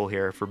of people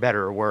here, for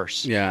better or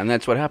worse. Yeah, and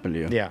that's what happened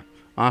to you. Yeah.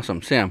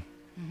 Awesome. Sam,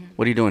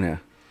 what are you doing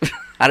here?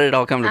 How did it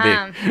all come to be?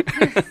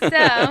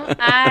 So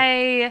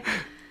I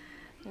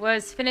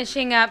was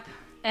finishing up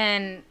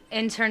an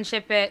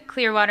internship at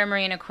Clearwater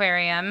Marine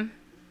Aquarium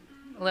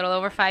a little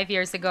over 5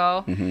 years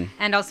ago,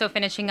 and also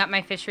finishing up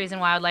my fisheries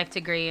and wildlife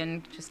degree,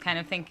 and just kind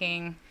of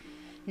thinking,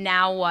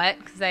 now what?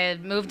 Because I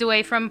had moved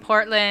away from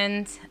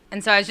Portland,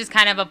 and so I was just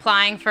kind of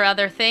applying for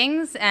other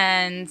things,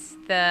 and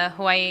the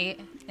Hawaii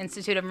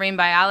Institute of Marine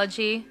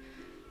Biology,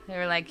 they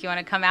were like, you want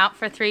to come out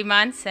for 3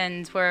 months?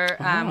 And we're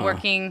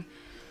working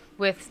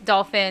with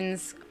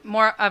dolphins,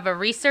 more of a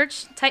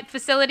research type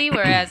facility,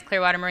 whereas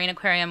Clearwater Marine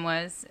Aquarium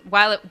was,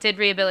 while it did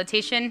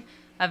rehabilitation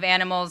of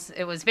animals,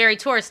 it was very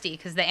touristy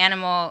because the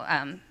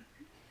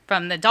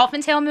from the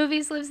Dolphin Tale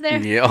movies lives there.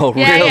 Yeah, oh,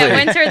 yeah, really? Yeah,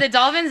 Winter the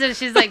Dolphins, and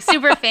she's like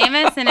super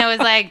famous, and it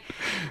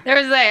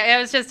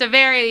was just a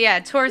very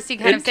touristy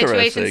kind of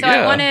situation. So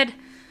I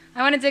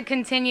wanted to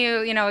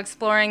continue,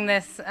 exploring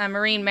this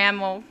marine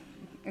mammal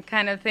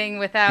kind of thing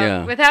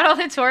without all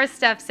the tourist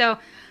stuff. So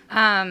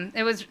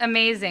it was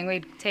amazing.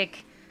 We'd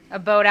take a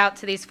boat out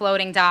to these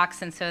floating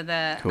docks, and so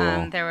there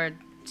were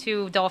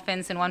 2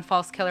 dolphins and 1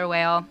 false killer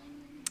whale,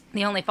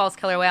 the only false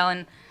killer whale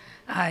in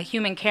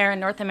human care in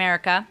North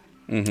America.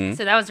 Mm-hmm.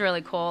 So that was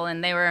really cool,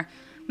 and they were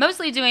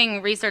mostly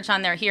doing research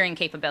on their hearing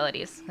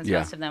capabilities, because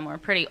most of them were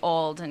pretty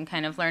old and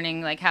kind of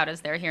learning like how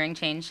does their hearing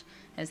change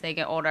as they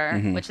get older,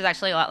 which is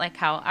actually a lot like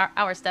how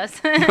ours does.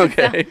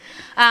 Okay.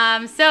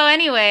 So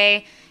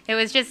anyway, it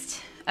was just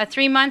a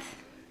 3-month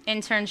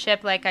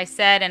internship, like I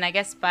said, and I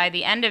guess by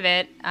the end of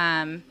it,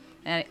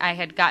 I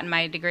had gotten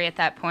my degree at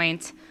that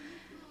point.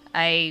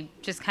 I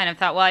just kind of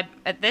thought, well,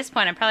 at this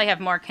point, I probably have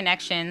more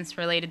connections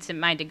related to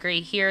my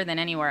degree here than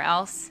anywhere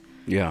else.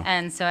 Yeah.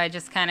 And so I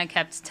just kind of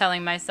kept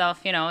telling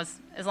myself,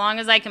 as long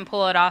as I can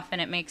pull it off and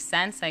it makes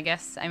sense, I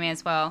guess I may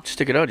as well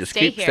stick it out. Just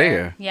stay stay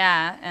here.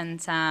 Yeah,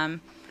 and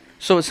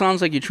so it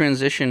sounds like you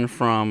transitioned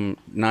from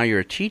now you're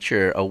a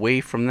teacher away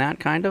from that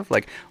kind of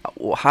like.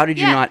 How did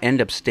you not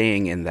end up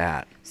staying in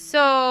that?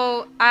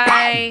 So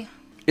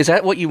Is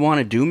that what you want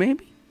to do,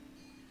 maybe?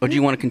 Or do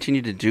you want to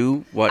continue to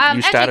do what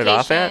you started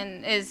off at?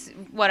 Education is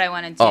what I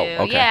want to do.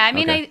 Oh, okay. Yeah, I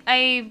mean, okay.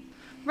 I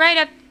right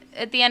up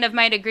at the end of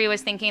my degree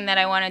was thinking that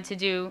I wanted to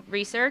do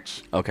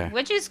research. Okay.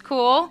 Which is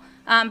cool,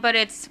 but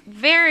it's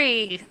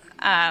very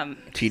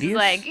tedious.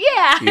 Like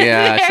yeah,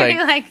 it's very,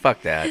 like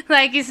fuck that.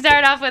 Like you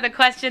start off with a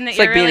question that it's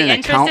you're like really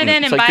interested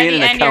in, and by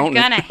the end you're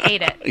gonna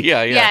hate it.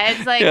 Yeah. Yeah,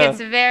 it's like it's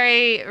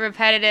very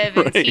repetitive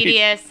and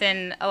tedious,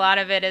 and a lot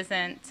of it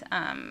isn't.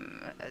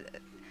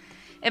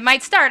 It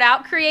might start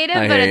out creative,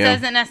 but it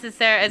doesn't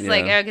necessarily. It's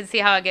like I can see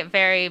how it get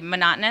very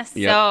monotonous.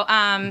 Yep.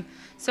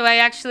 So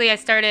I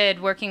started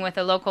working with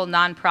a local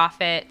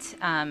nonprofit,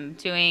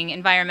 doing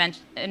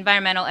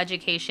environmental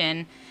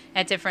education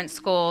at different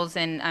schools,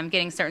 and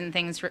getting certain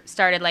things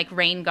started, like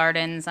rain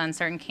gardens on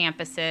certain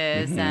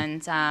campuses,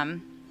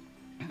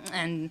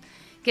 and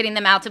getting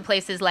them out to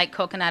places like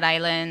Coconut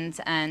Island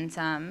and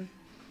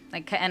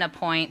like Kaena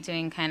Point,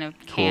 doing kind of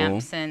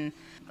camps and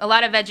a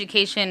lot of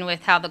education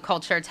with how the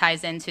culture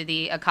ties into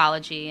the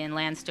ecology and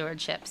land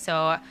stewardship.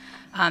 So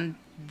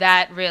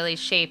that really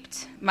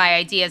shaped my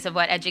ideas of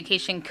what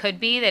education could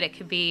be, that it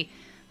could be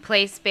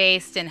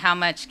place-based and how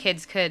much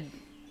kids could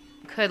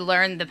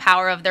learn the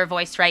power of their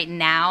voice right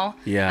now.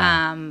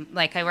 Yeah.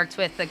 Like I worked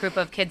with a group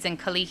of kids in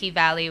Kalihi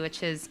Valley,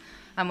 which is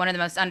one of the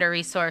most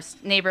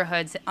under-resourced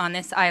neighborhoods on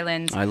this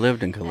island. I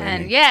lived in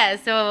Kalihi. And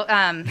so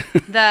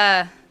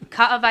the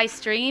Ka'awai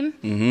Stream,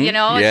 it's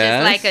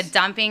just like a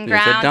dumping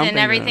ground and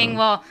everything.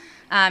 Well,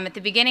 at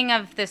the beginning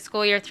of the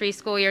school year, 3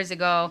 school years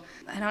ago,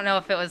 I don't know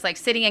if it was like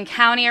city and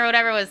county or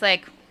whatever, was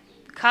like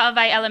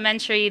Ka'awai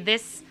Elementary,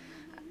 this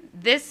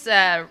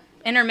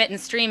intermittent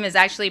stream is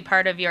actually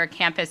part of your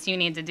campus. You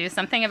need to do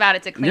something about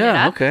it to clean it up.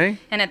 Yeah, okay.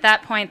 And at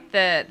that point,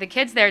 the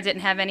kids there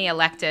didn't have any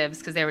electives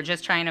because they were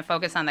just trying to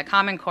focus on the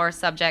Common Core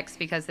subjects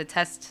because the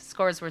test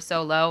scores were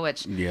so low,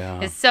 which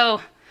is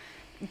so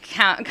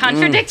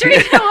contradictory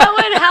to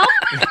what would help.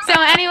 So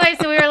anyway,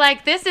 we were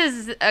like, this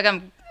is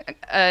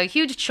a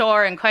huge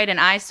chore and quite an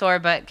eyesore,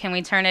 but can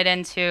we turn it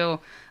into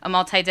a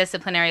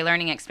multidisciplinary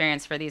learning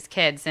experience for these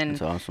kids? And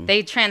that's awesome.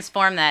 They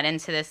transformed that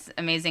into this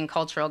amazing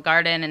cultural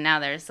garden, and now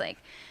there's like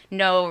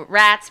no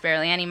rats,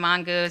 barely any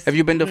mongoose. Have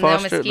you been to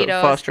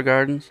mosquitoes. Foster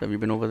Gardens? Have you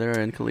been over there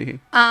in Kalihi?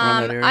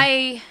 Around that area?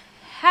 I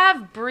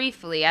have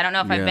briefly. I don't know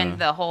if I've been to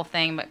the whole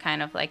thing, but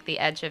kind of like the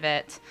edge of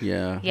it.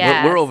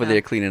 Yeah. We're over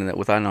there cleaning that.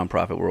 With our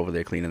nonprofit, we're over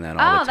there cleaning that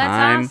all the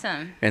time. Oh, that's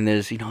awesome. And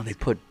there's, they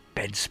put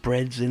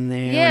bedspreads in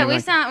there. Yeah,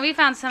 we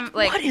found some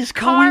like what is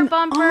car going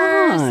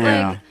bumpers. on?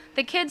 Like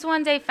the kids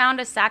one day found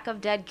a sack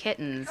of dead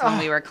kittens when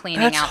we were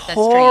cleaning out the stream.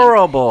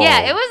 Horrible.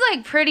 Yeah, it was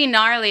like pretty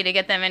gnarly to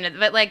get them into,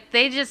 but like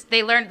they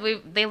learned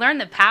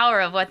the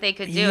power of what they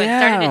could do. It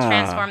started to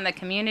transform the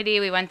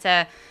community. We went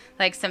to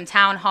like some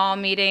town hall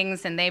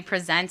meetings and they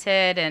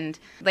presented and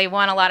they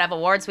won a lot of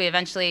awards. We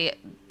eventually,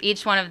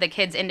 each one of the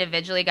kids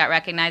individually got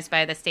recognized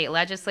by the state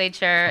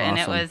legislature. Awesome. And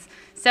it was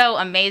so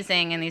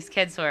amazing. And these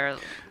kids were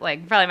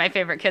like probably my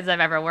favorite kids I've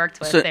ever worked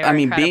with. So, they were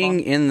incredible. Being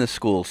in the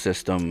school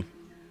system,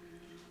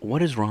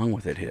 what is wrong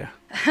with it here?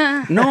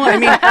 No, I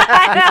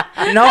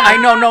mean,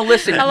 no.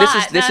 Listen,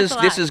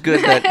 this is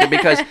good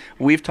because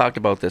we've talked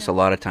about this a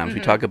lot of times. Mm-hmm.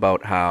 We talk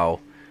about how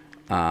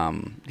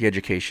the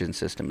education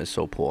system is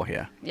so poor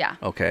here. Yeah.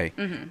 Okay.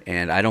 Mm-hmm.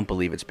 And I don't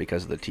believe it's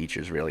because of the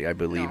teachers. Really, I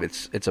believe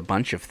it's a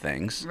bunch of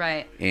things.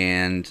 Right.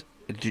 And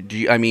do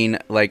you, I mean,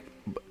 like,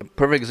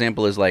 perfect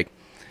example is like,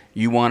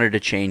 you wanted to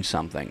change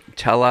something.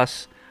 Tell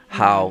us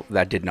how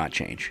that did not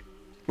change.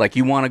 Like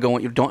you want to go,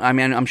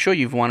 I'm sure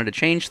you've wanted to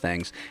change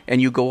things,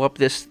 and you go up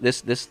this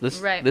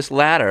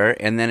ladder,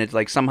 and then it's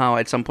like somehow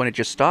at some point it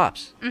just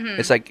stops. Mm-hmm.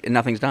 It's like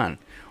nothing's done.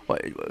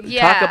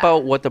 Talk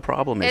about what the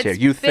problem is here.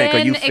 You think or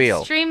you feel?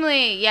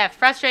 Extremely,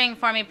 frustrating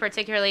for me,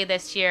 particularly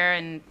this year,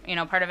 and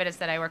part of it is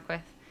that I work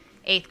with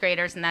 8th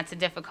graders, and that's a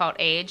difficult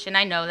age. And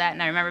I know that,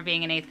 and I remember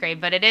being in 8th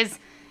grade. But it is,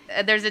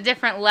 there's a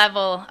different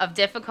level of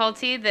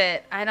difficulty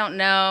that I don't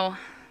know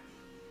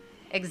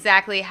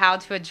exactly how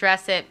to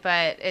address it,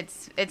 but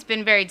it's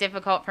been very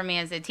difficult for me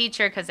as a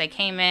teacher because I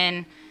came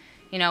in,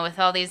 you know, with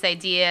all these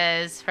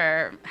ideas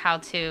for how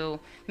to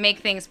make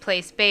things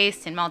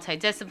place-based and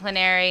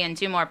multidisciplinary and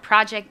do more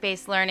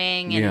project-based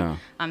learning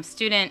and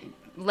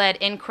student-led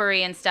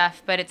inquiry and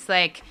stuff. But it's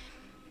like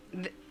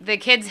the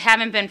kids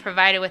haven't been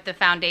provided with the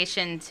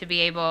foundation to be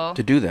able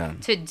to do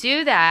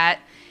that.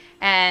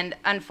 And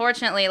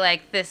unfortunately,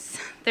 like the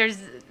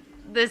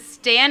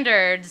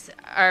standards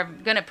are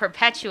going to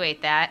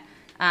perpetuate that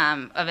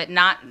of it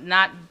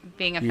not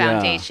being a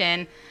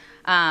foundation.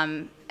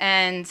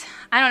 And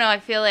I don't know, I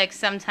feel like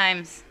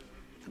sometimes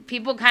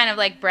people kind of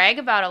like brag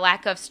about a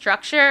lack of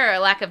structure or a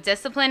lack of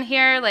discipline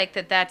here, like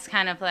that's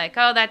kind of like,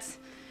 oh, that's,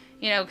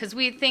 you know, because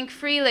we think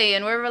freely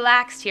and we're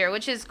relaxed here,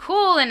 which is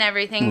cool and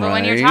everything. But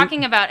when you're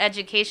talking about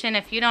education,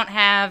 if you don't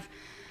have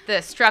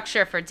the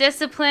structure for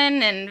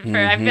discipline and for,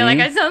 I feel like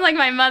I sound like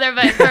my mother,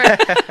 but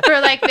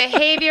for like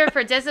behavior,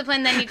 for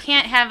discipline, then you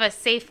can't have a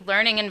safe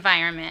learning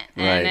environment.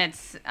 And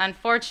it's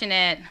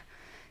unfortunate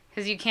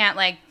because you can't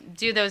like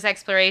do those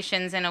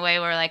explorations in a way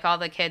where like all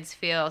the kids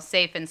feel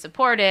safe and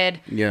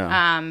supported.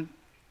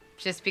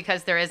 Just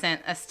because there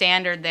isn't a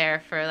standard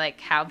there for like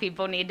how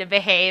people need to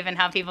behave and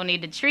how people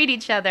need to treat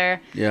each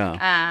other.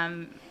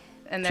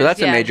 And so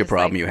that's a major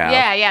problem you have.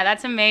 Yeah,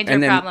 that's a major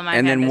problem I have.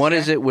 And then what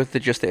is it with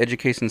just the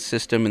education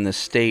system and the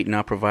state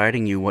not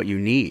providing you what you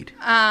need?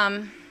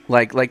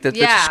 Like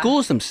the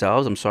schools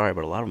themselves, I'm sorry,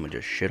 but a lot of them are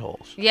just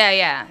shitholes.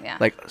 Yeah.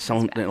 Like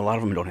a lot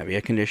of them don't have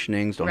air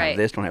conditionings, don't have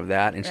this, don't have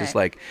that. And it's just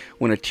like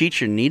when a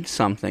teacher needs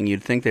something,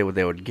 you'd think they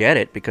would get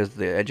it because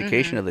the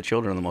education of the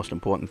children are the most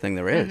important thing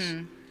there is.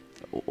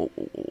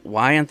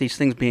 Why aren't these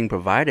things being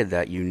provided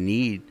that you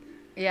need?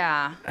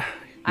 Yeah.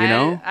 You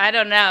know? I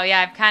don't know.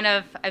 Yeah,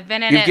 I've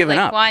been in given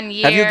like up. 1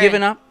 year. Have you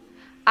given up?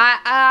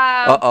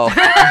 Uh-oh.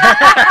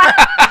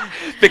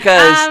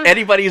 Because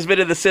anybody who's been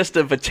in the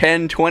system for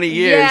 10, 20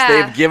 years,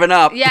 they've given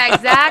up. Yeah,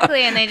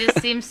 exactly. And they just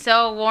seem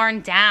so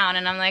worn down.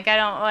 And I'm like, I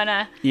don't want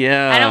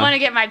to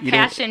get my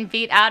passion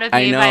beat out of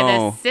me by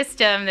this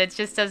system that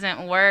just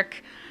doesn't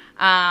work.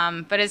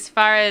 But as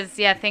far as,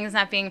 things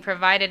not being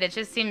provided, it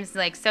just seems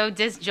like so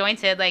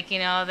disjointed. Like, you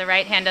know, the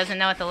right hand doesn't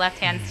know what the left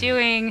hand's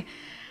doing.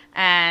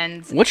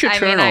 And what's your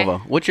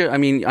turnover?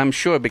 I'm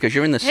sure because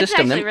you're in the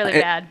system. It's actually really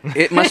bad.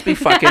 It must be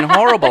fucking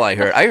horrible. I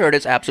heard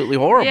it's absolutely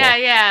horrible.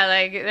 Yeah.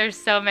 Like there's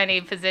so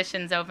many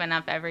positions open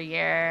up every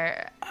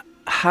year.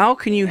 How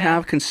can you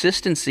have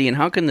consistency, and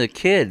how can the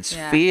kids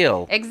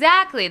feel?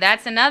 Exactly,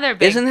 that's another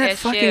big issue. Isn't that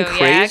fucking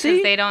crazy? Yeah,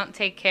 because they don't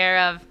take care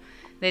of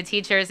the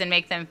teachers and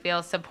make them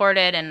feel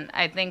supported. And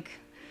I think,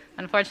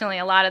 unfortunately,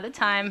 a lot of the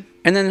time.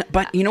 And then,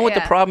 but you know what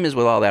the problem is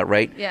with all that,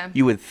 right? Yeah.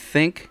 You would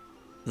think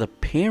the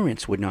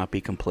parents would not be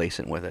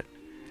complacent with it.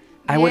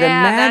 I would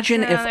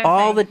imagine if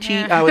all the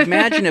I would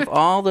imagine if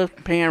all the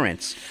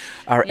parents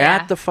are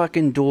at the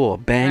fucking door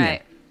banging,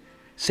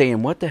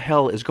 saying what the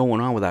hell is going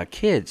on with our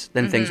kids,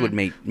 then things would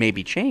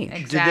maybe change.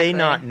 Exactly. Do they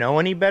not know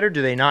any better?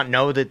 Do they not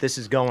know that this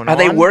is going on? Are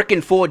they working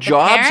 4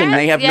 jobs and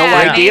they have no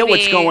idea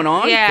what's going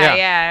on?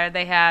 Yeah.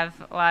 They have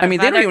a lot of they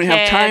don't even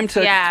have time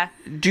to... Yeah.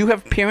 Do you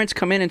have parents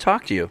come in and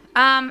talk to you?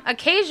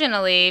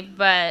 Occasionally,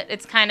 but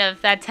it's kind of...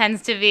 That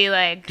tends to be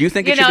like... Do you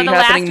think it should be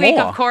happening more? The last week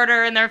of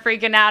quarter and they're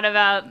freaking out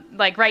about,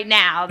 like, right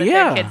now that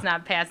their kid's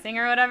not passing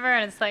or whatever.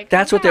 And it's like...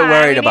 That's what they're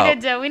worried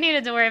about. We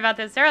needed to worry about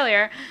this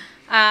earlier.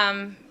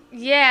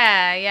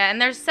 Yeah,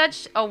 and there's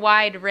such a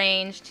wide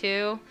range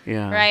too.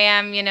 Where I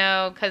am, you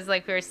know, because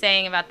like we were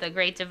saying about the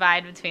great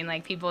divide between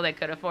like people that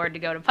could afford to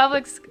go to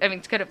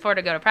could afford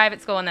to go to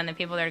private school, and then the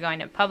people that are going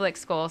to public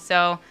school.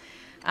 So,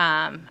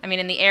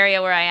 in the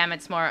area where I am,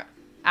 it's more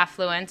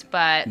affluent,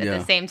 but at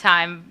the same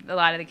time, a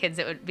lot of the kids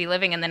that would be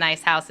living in the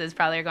nice houses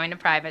probably are going to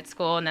private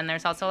school, and then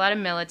there's also a lot of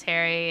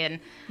military and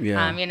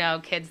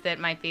kids that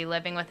might be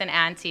living with an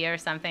auntie or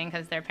something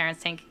because their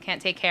parents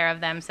can't take care of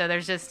them. So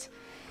there's just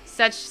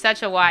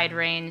such a wide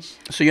range.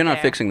 So you're not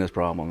fixing this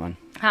problem, then?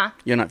 Huh?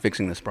 You're not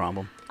fixing this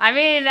problem.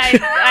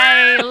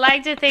 I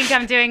like to think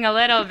I'm doing a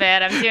little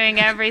bit. I'm doing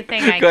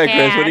everything I can. Chris,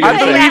 what are you I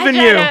believe in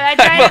you. I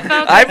try to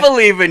focus. I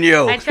believe in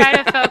you. I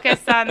try to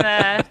focus on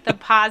the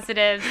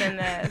positives and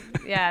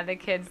the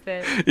kids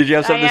that. Did you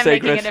have something to say,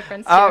 Chris? Chris? A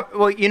difference too.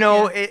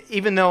 Well,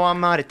 even though I'm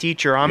not a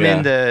teacher, I'm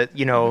in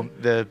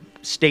the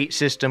state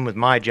system with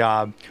my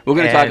job. We're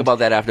going to talk about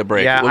that after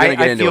break. Yeah, we're going to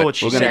get into feel it.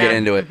 what We're going to get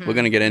into it. We're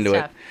going to get into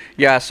it.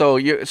 Yeah.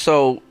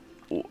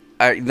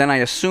 Then I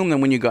assume that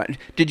when you got,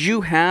 did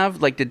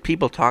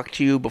people talk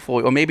to you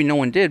before, or maybe no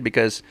one did,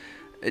 because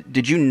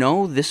did you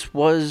know this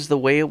was the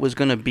way it was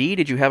going to be?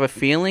 Did you have a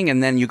feeling,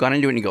 and then you got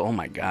into it and you go, oh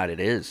my God, it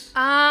is?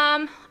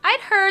 I'd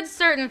heard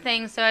certain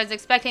things, so I was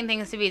expecting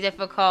things to be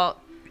difficult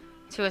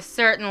to a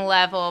certain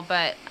level,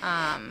 but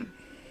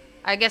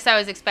I guess I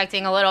was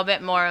expecting a little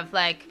bit more of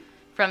like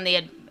from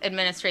the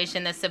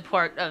administration, the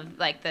support of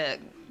like the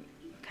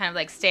kind of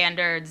like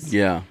standards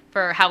Yeah.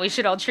 for how we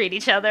should all treat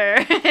each other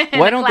in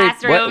Why the don't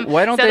classroom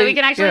why don't so they, that we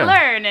can actually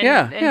learn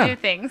and do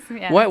things.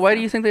 Yeah, why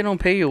do you think they don't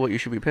pay you what you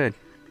should be paid?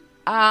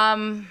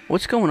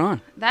 What's going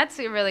on? That's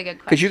a really good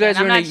question. Because you guys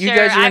are in a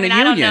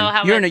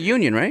union. You're in a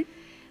union, right?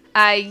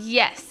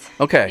 Yes.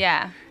 Okay.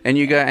 Yeah. And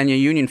your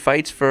union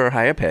fights for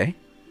higher pay.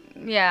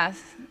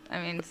 Yes.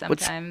 I mean, sometimes.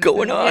 What's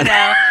going on? You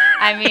know,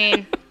 I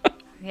mean,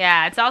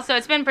 yeah.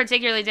 It's been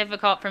particularly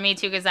difficult for me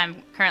too because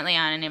I'm currently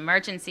on an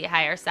emergency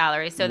higher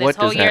salary. So this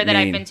whole year that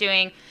I've been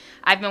doing,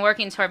 I've been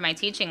working toward my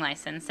teaching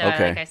license. So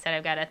like I said,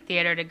 I've got a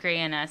theater degree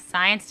and a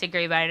science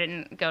degree, but I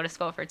didn't go to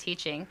school for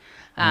teaching.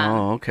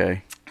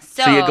 Okay.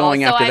 So you're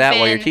going after that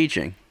while you're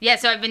teaching? Yeah,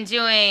 so I've been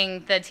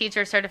doing the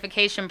teacher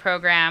certification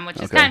program,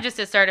 which is kind of just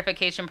a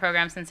certification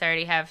program since I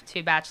already have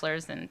 2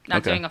 bachelors and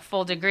not doing a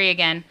full degree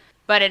again.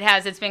 But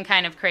it's been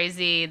kind of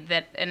crazy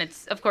and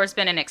it's of course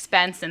been an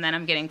expense, and then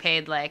I'm getting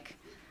paid like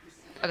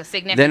a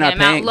significant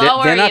amount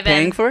lower. They're not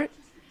paying for it?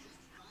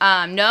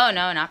 No,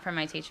 not for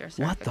my teacher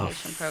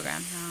certification program.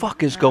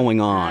 Fuck is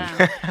going on?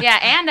 Yeah,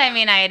 and I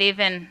mean, I had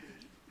even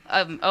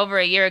over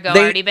a year ago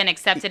already been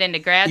accepted into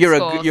grad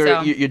school. What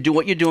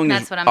you're doing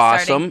that's is what I'm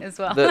awesome. Starting as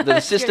well. The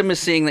system is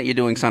seeing that you're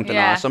doing something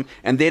awesome,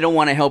 and they don't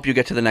want to help you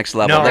get to the next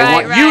level. No. They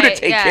want you to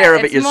take care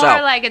of it yourself. It's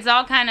more like it's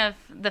all kind of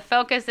the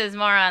focus is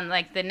more on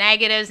like the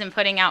negatives and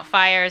putting out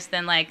fires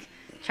than like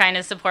trying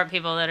to support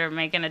people that are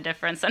making a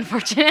difference,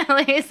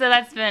 unfortunately. So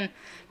that's been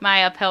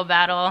my uphill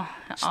battle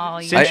all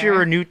year. Since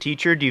you're a new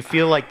teacher, do you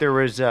feel like there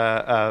was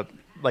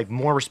like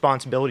more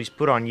responsibilities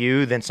put on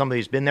you than somebody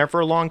who's been there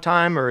for a long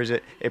time, or is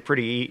it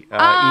pretty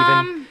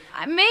even?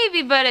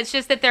 Maybe, but it's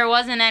just that there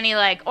wasn't any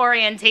like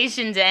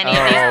orientation to any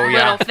of these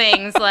little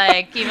things,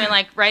 like even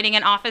like writing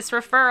an office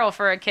referral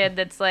for a kid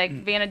that's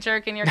like being a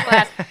jerk in your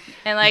class,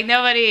 and like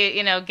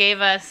nobody,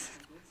 gave us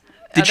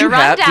the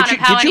rundown of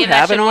how any of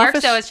that should work.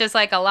 So it's just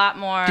like a lot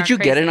more. Did you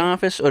crazy. get an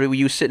office, or were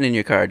you sitting in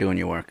your car doing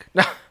your work?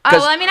 Oh,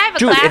 well, I mean, I have a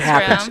classroom. It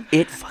happens.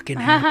 It fucking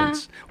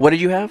happens. What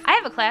did you have? I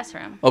have a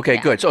classroom. Okay,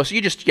 good. So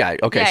you just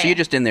you're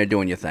just in there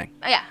doing your thing.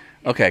 Yeah.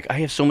 Okay, I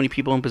have so many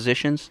people in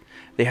positions.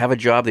 They have a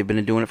job. They've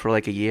been doing it for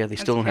like a year. They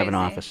still don't have an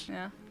office.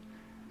 Yeah.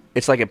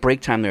 It's like at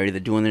break time, they're either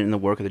doing it in the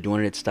work or they're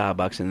doing it at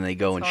Starbucks, and then they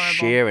go and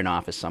share an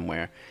office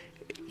somewhere.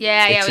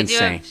 Yeah, we do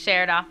have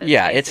shared office.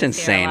 Yeah, it's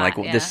insane. Like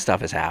this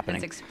stuff is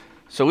happening.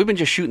 So we've been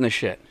just shooting the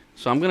shit.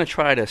 So I'm going to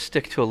try to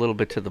stick to a little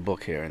bit to the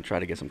book here and try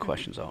to get some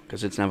questions out,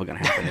 because it's never going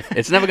to happen.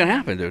 It's never going to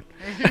happen, dude.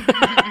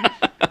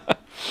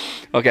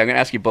 Okay, I'm going to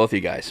ask you both of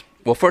you guys.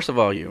 Well, first of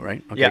all, you,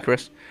 right? Okay, yeah.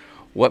 Chris?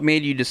 What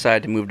made you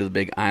decide to move to the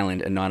Big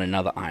Island and not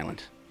another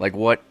island? Like,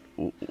 why?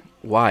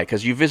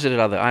 Because you visited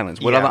other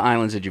islands. What other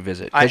islands did you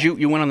visit? Because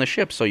you went on the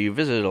ship, so you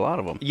visited a lot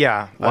of them.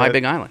 Yeah. Why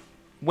Big Island?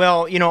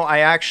 Well, I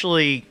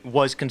actually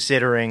was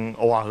considering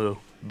Oahu.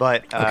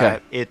 But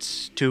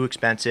it's too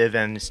expensive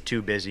and it's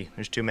too busy.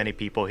 There's too many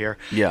people here.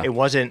 Yeah. It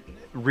wasn't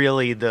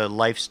really the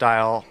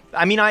lifestyle.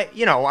 I mean,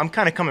 I'm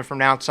kind of coming from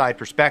an outside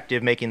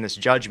perspective making this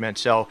judgment.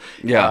 So,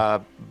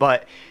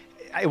 but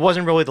it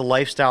wasn't really the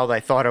lifestyle that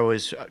I thought I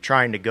was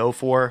trying to go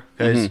for,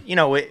 because,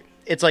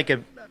 it's like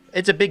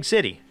it's a big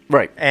city.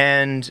 Right.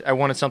 And I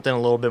wanted something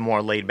a little bit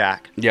more laid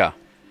back. Yeah.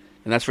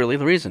 And that's really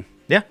the reason.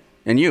 Yeah.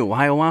 And you,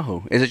 why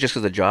Oahu? Is it just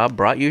because the job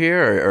brought you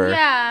here, or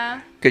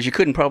Yeah. Because you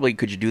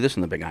could you do this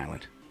on the Big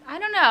Island? I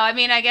don't know. I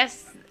mean, I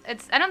guess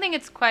I don't think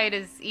it's quite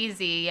as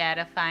easy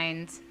to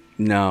find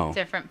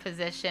different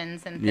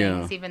positions and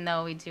things, even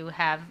though we do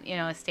have, a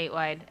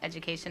statewide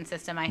education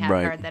system. I have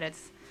heard that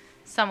it's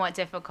somewhat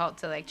difficult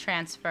to like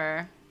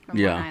transfer from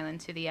one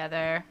island to the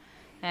other.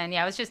 And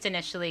I was just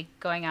initially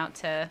going out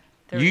to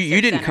the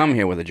You didn't center. come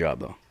here with a job,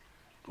 though?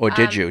 Or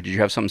did you? Did you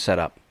have something set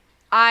up?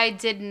 I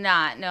did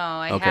not. No,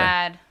 I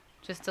had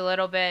just a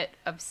little bit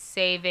of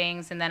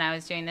savings, and then I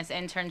was doing this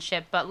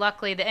internship. But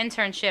luckily, the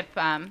internship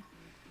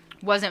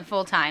wasn't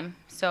full-time,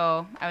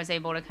 so I was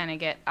able to kind of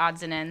get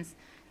odds and ends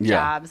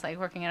jobs, like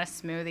working at a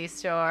smoothie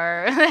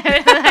store,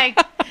 like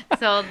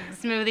sold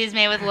smoothies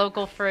made with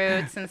local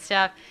fruits and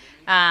stuff.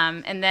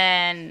 And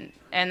then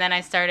I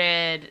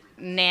started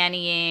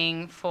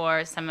nannying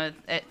for some of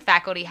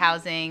faculty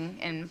housing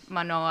in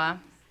Manoa.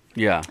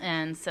 Yeah.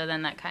 And so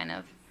then that kind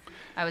of,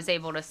 I was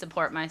able to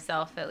support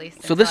myself at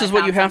least. So this is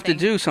what you have to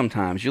do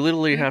sometimes. You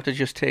literally have to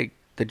just take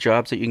the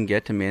jobs that you can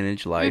get to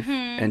manage life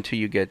until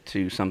you get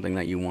to something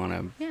that you want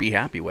to be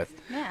happy with.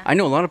 Yeah. I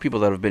know a lot of people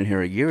that have been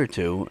here a year or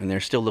two, and they're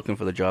still looking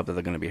for the job that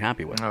they're going to be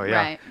happy with. Oh, yeah.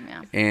 Right,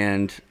 yeah.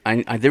 And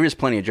there is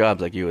plenty of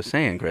jobs, like you were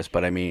saying, Chris,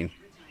 but I mean,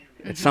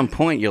 at some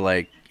point, you're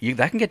like,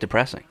 that can get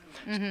depressing.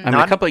 I mean,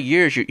 a couple of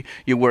years,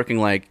 you're working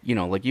like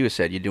you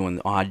said, you're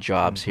doing odd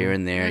jobs here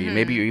and there.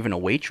 Maybe you're even a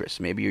waitress.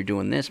 Maybe you're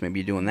doing this. Maybe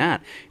you're doing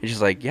that. It's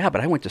just like, but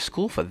I went to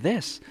school for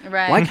this.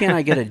 Right. Why can't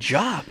I get a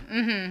job?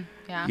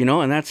 Yeah.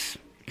 And that's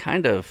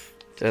kind of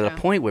at a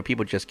point where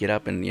people just get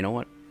up and, you know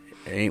what,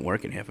 it ain't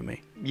working here for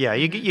me. Yeah,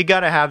 you got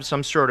to have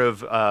some sort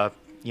of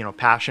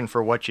passion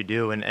for what you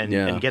do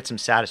and get some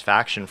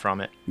satisfaction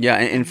from it. Yeah,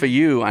 and for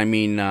you, I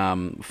mean,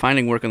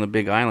 finding work on the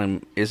Big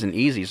Island isn't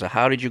easy. So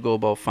how did you go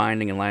about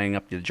finding and lining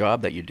up the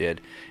job that you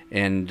did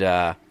and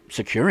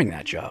securing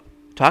that job?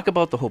 Talk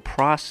about the whole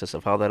process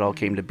of how that all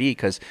came to be,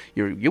 because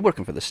you're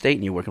working for the state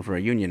and you're working for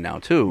a union now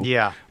too.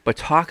 Yeah. But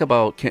talk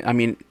about, I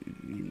mean,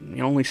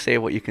 you only say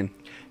what you can.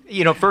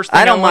 You know, first thing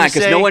I don't mind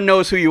because no one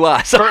knows who you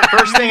are. So.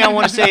 First thing I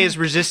want to say is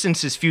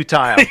resistance is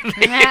futile.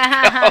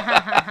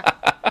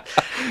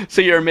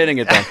 So you're admitting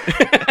it then.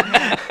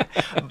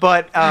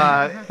 But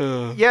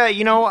yeah,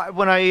 you know,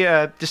 when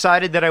I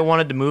decided that I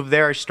wanted to move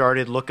there, I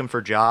started looking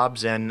for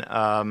jobs, and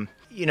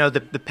you know,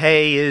 the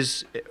pay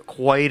is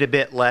quite a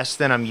bit less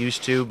than I'm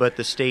used to, but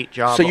the state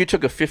job. So you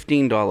took a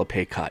 $15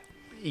 pay cut.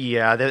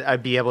 Yeah,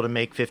 I'd be able to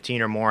make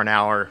 15 or more an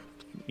hour.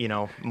 You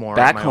know, more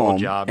back at my home,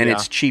 old job, and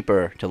it's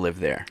cheaper to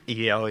live there.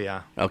 Yeah, oh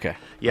yeah. Okay.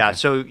 Yeah, okay.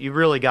 So you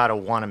really got to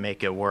want to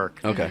make it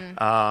work. Okay.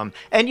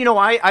 And you know,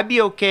 I'd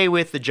be okay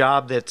with the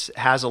job that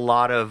has a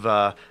lot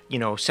of you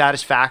know,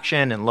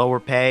 satisfaction and lower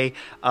pay,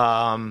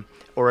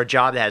 or a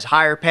job that has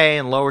higher pay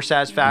and lower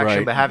satisfaction.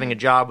 Right. But having a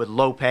job with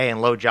low pay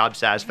and low job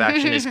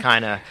satisfaction is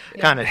kind of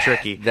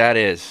tricky. That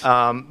is.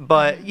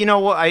 But you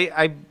know,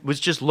 I was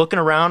just looking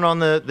around on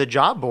the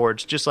job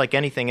boards, just like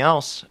anything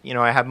else. You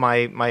know, I have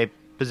my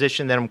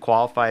position that I'm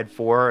qualified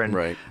for, and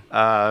right.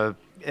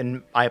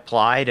 And I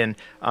applied, and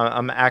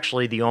I'm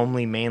actually the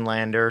only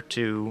mainlander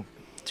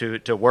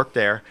to work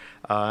there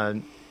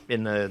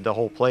in the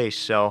whole place.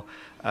 So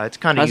it's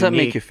kind of. How does that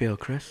make you feel,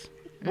 Chris?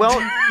 Well,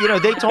 you know,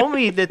 they told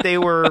me that they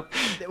were.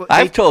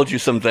 I've told you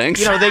some things.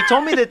 You know, they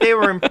told me that they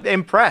were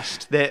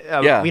impressed that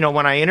yeah. you know,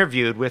 when I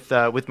interviewed with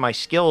my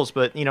skills,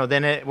 but you know,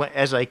 then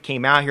as I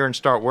came out here and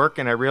start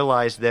working, I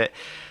realized that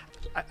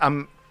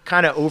I'm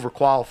kind of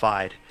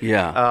overqualified.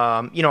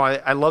 Yeah. You know,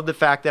 I love the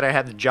fact that I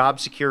have the job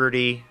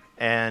security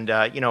and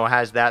you know,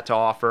 has that to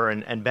offer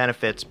and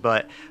benefits,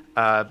 but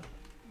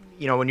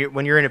you know,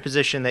 when you're in a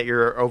position that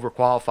you're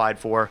overqualified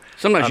for,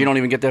 sometimes you don't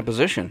even get that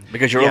position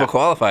because you're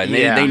overqualified.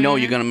 And they know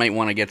you're might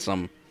want to get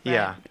some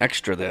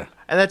extra there.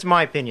 And that's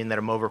my opinion that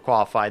I'm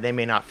overqualified. They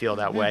may not feel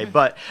that way,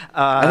 but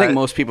I think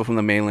most people from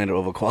the mainland are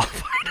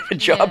overqualified for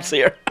jobs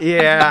here.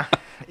 Yeah.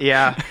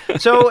 Yeah.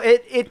 So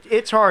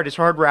it's hard. It's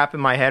hard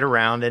wrapping my head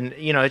around, and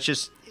you know, it's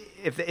just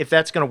if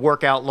that's going to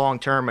work out long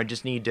term, I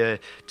just need to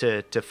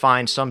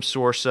find some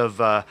source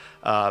of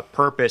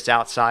purpose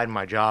outside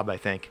my job, I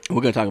think.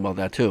 We're going to talk about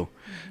that too.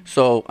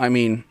 So, I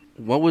mean,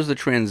 what was the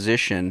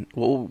transition?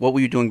 What were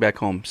you doing back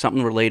home?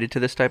 Something related to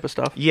this type of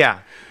stuff? Yeah.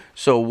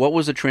 So, what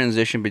was the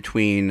transition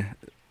between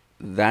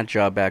that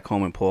job back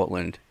home in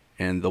Portland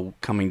and the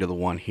coming to the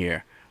one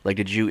here? Like,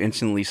 did you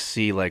instantly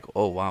see, like,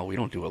 oh wow, we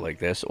don't do it like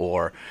this,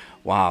 or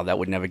wow, we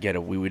would never get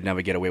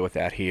away with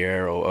that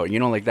here, or you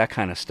know, like that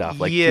kind of stuff.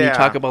 Like, can you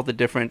talk about the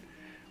different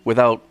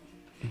without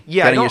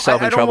getting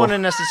yourself in trouble? I don't want to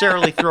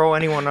necessarily throw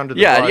anyone under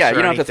the bus. Yeah, you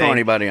don't have to throw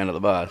anybody under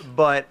the bus.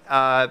 But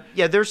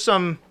yeah, there's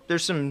some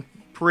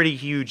pretty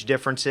huge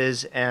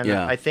differences, and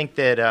I think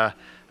that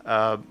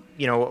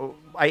you know,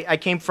 I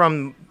came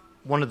from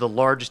one of the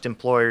largest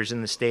employers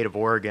in the state of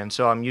Oregon,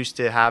 so I'm used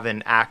to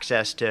having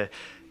access to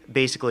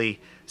basically.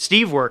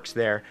 Steve works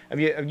there. I'm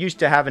used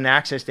to having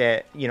access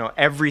to, you know,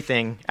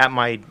 everything at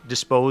my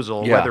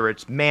disposal, whether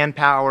it's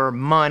manpower,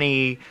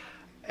 money,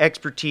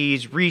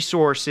 expertise,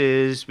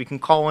 resources. We can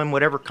call in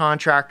whatever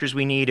contractors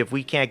we need if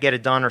we can't get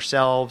it done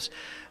ourselves.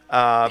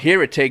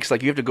 Here it takes,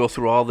 like, you have to go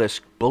through all this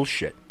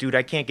bullshit. Dude,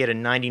 I can't get a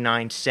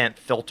 99-cent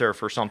filter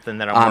for something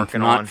that I'm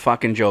working on. I'm not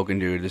fucking joking,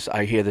 dude.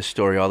 I hear this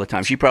story all the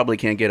time. She probably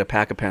can't get a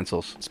pack of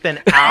pencils.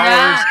 Spend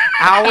hours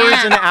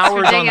and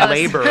hours on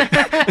labor.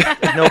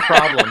 No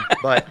problem,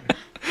 but...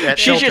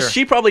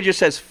 She probably just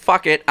says,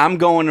 fuck it, I'm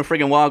going to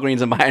friggin'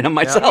 Walgreens and buying them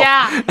myself.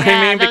 Yeah,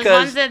 I mean, those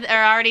because ones that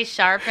are already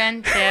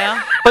sharpened too.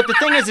 But the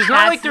thing is, it's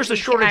not like there's a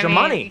shortage of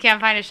money. You can't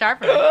find a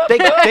sharpener. They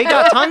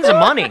got tons of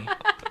money.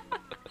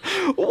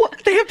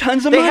 What? They have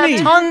tons of money? They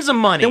have tons of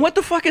money. Then what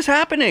the fuck is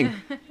happening?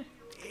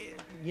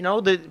 You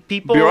know, the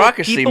people...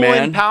 Bureaucracy, people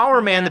man. In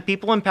power, man. The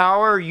people in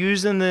power are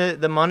using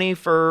the money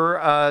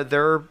for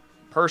their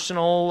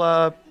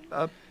personal...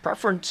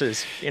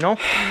 preferences, you know,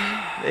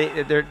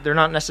 they're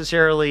not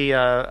necessarily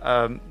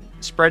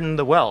spreading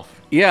the wealth.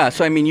 Yeah,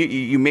 so I mean,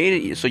 you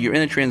made it. So you're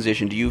in a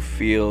transition. Do you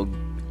feel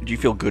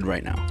good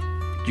right now?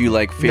 Do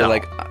you feel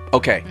like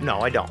okay?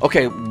 No, I don't.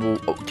 Okay, well,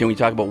 can we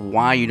talk about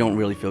why you don't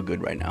really feel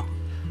good right now?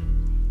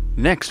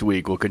 Next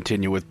week we'll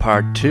continue with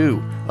part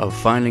 2 of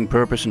Finding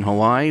Purpose in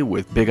Hawaii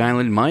with Big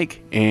Island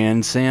Mike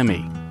and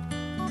Sammy.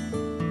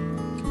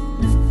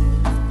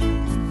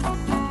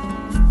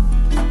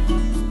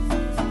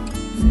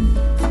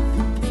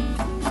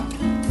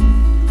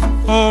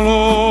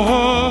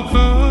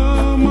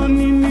 Aloha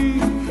manini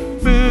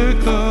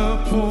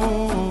peka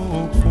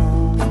popolo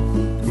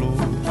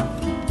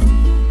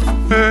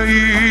E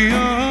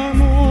ia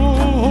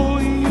no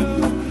ia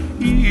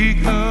I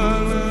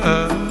kala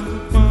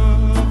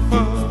papa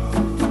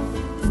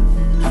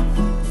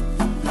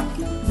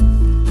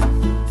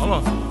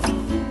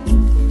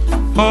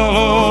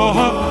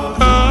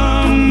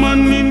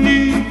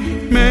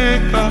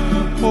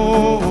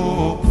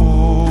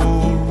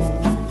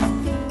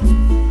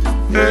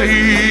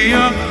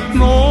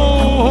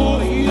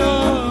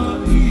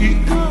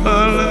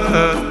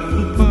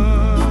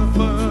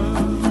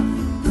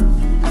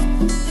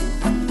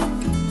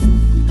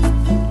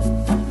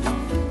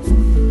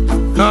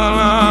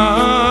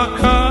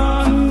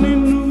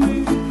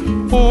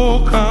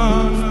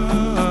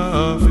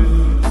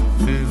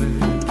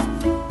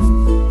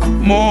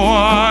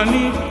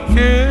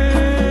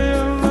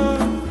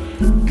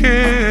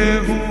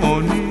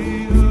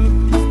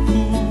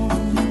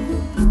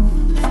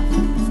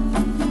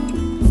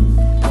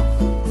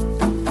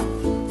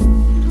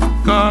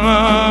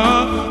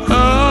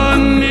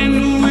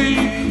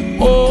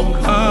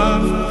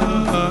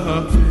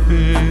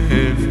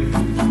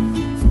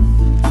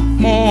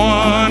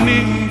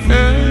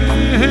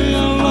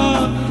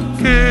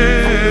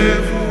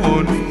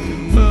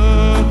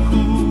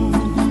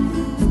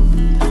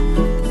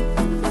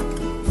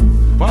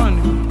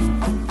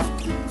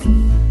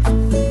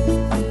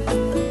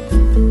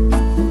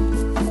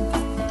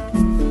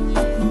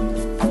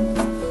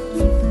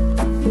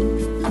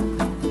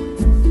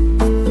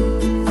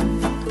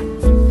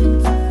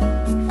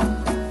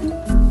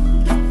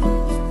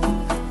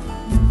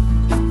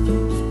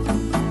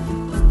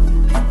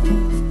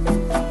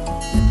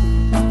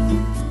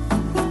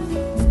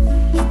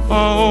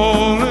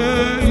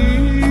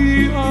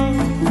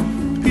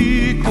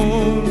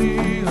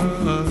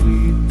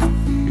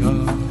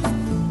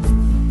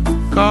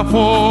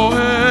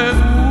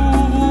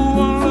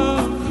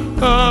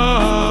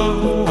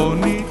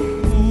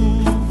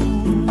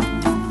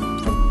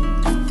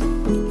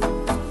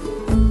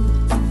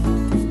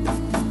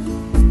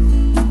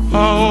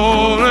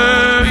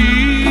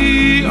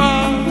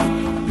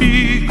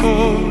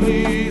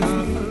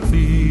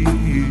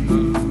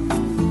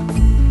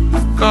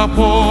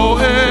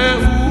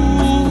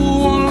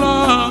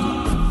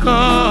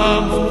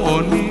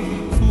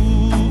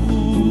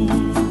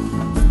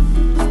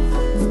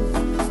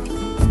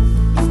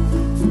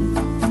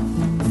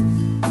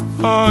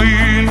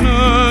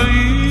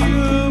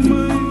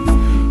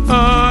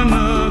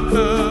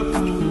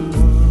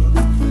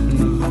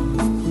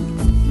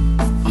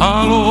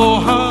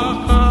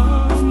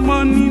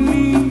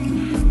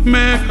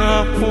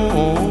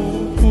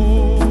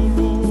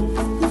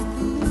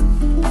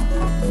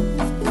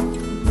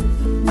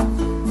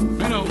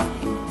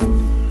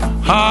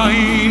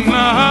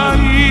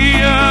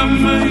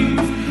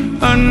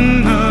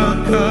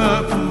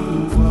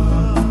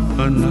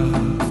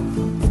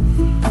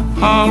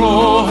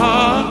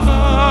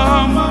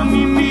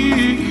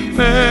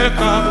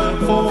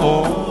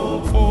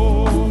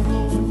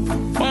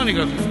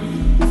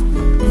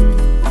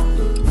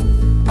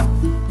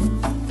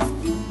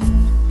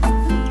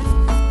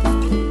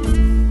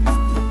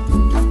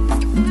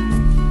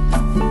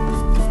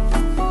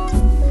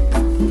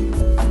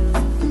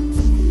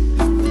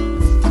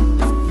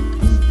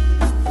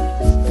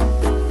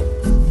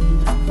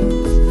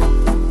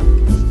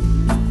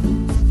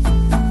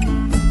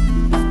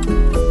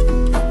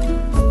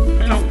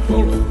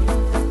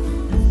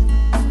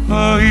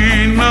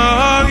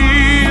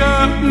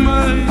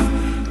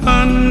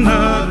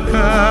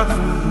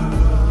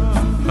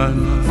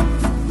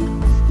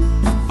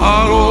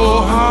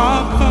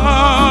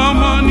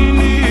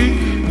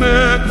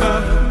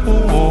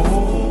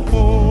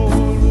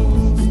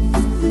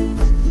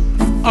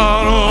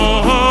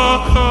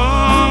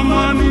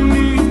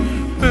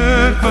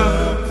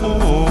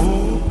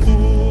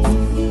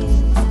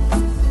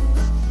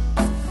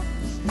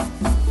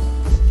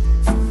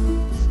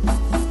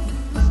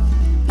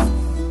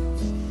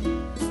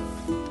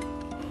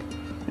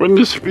When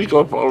you speak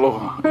of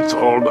aloha, it's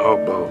all the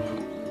above,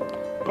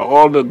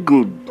 all the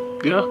good,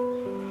 yeah?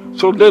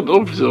 So that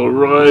offers a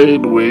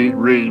wide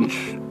range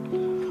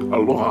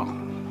aloha.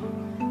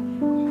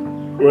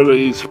 Whether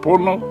it's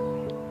pono,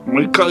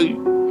 maikai,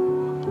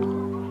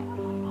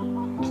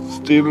 it's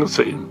still the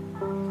same.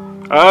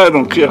 I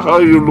don't care how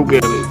you look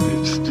at it,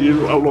 it's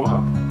still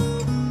aloha.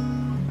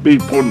 Be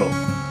pono,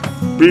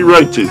 be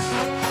righteous.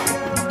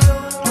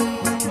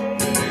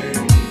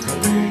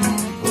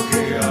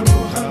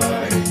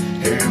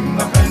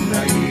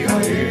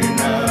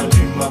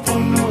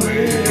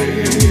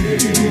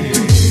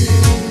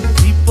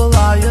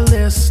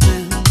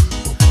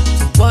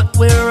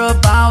 We're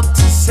about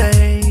to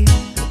say,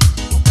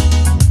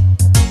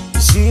 you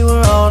see,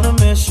 we're on a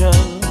mission,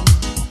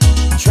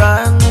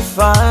 trying to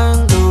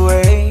find a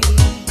way.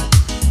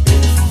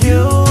 If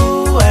you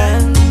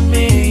and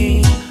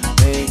me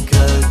make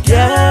a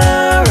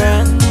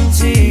guarantee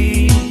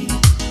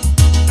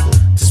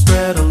to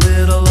spread a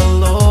little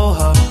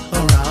aloha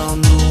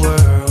around the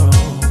world,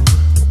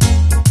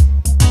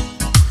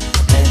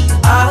 and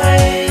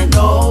I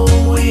know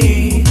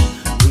we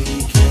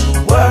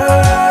can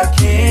work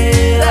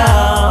it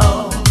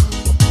out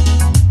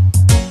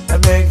and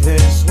make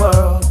this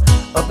world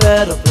a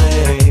better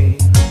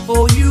place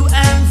for you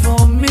and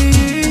for me.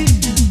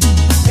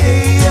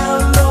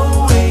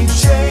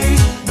 A-L-O-H-A,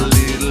 a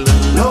little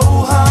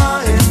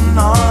aloha in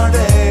our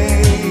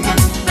day.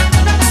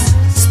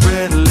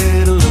 Spread a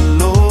little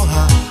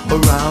aloha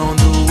around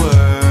the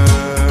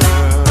world.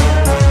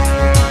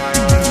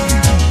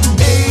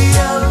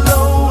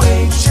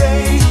 A-L-O-H-A,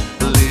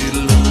 a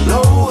little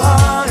aloha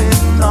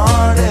in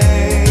our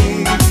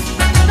day.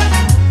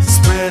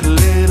 Spread a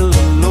little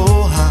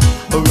aloha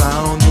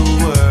around the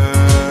world.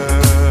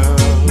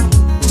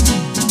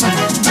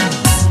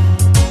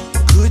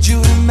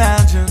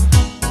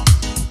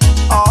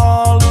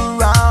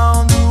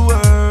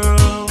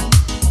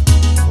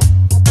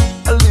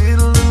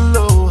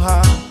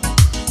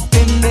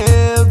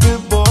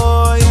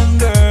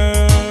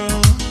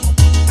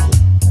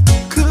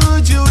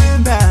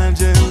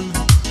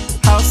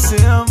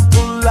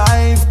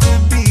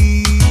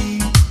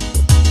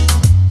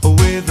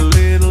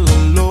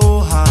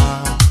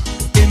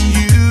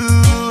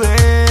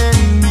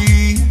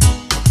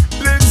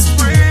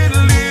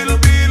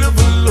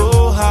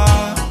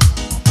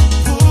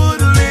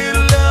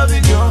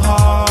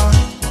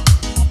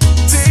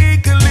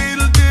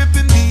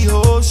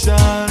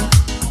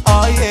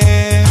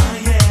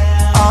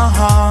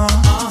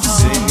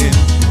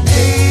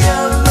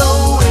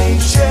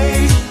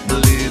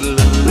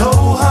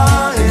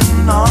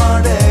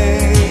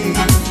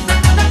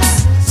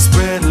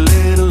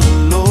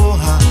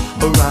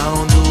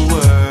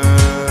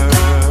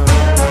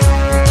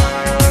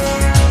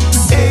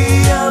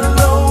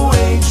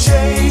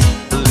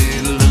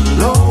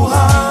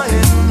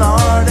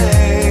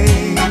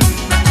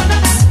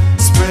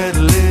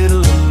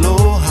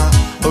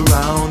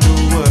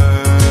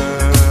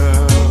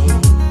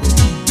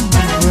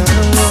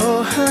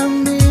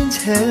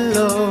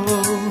 hello,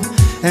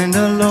 and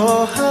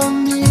aloha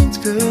means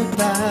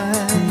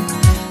goodbye,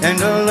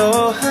 and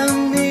aloha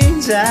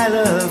means I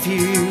love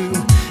you,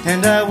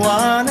 and I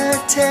wanna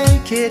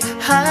take it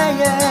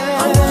higher.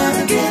 I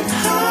wanna get higher.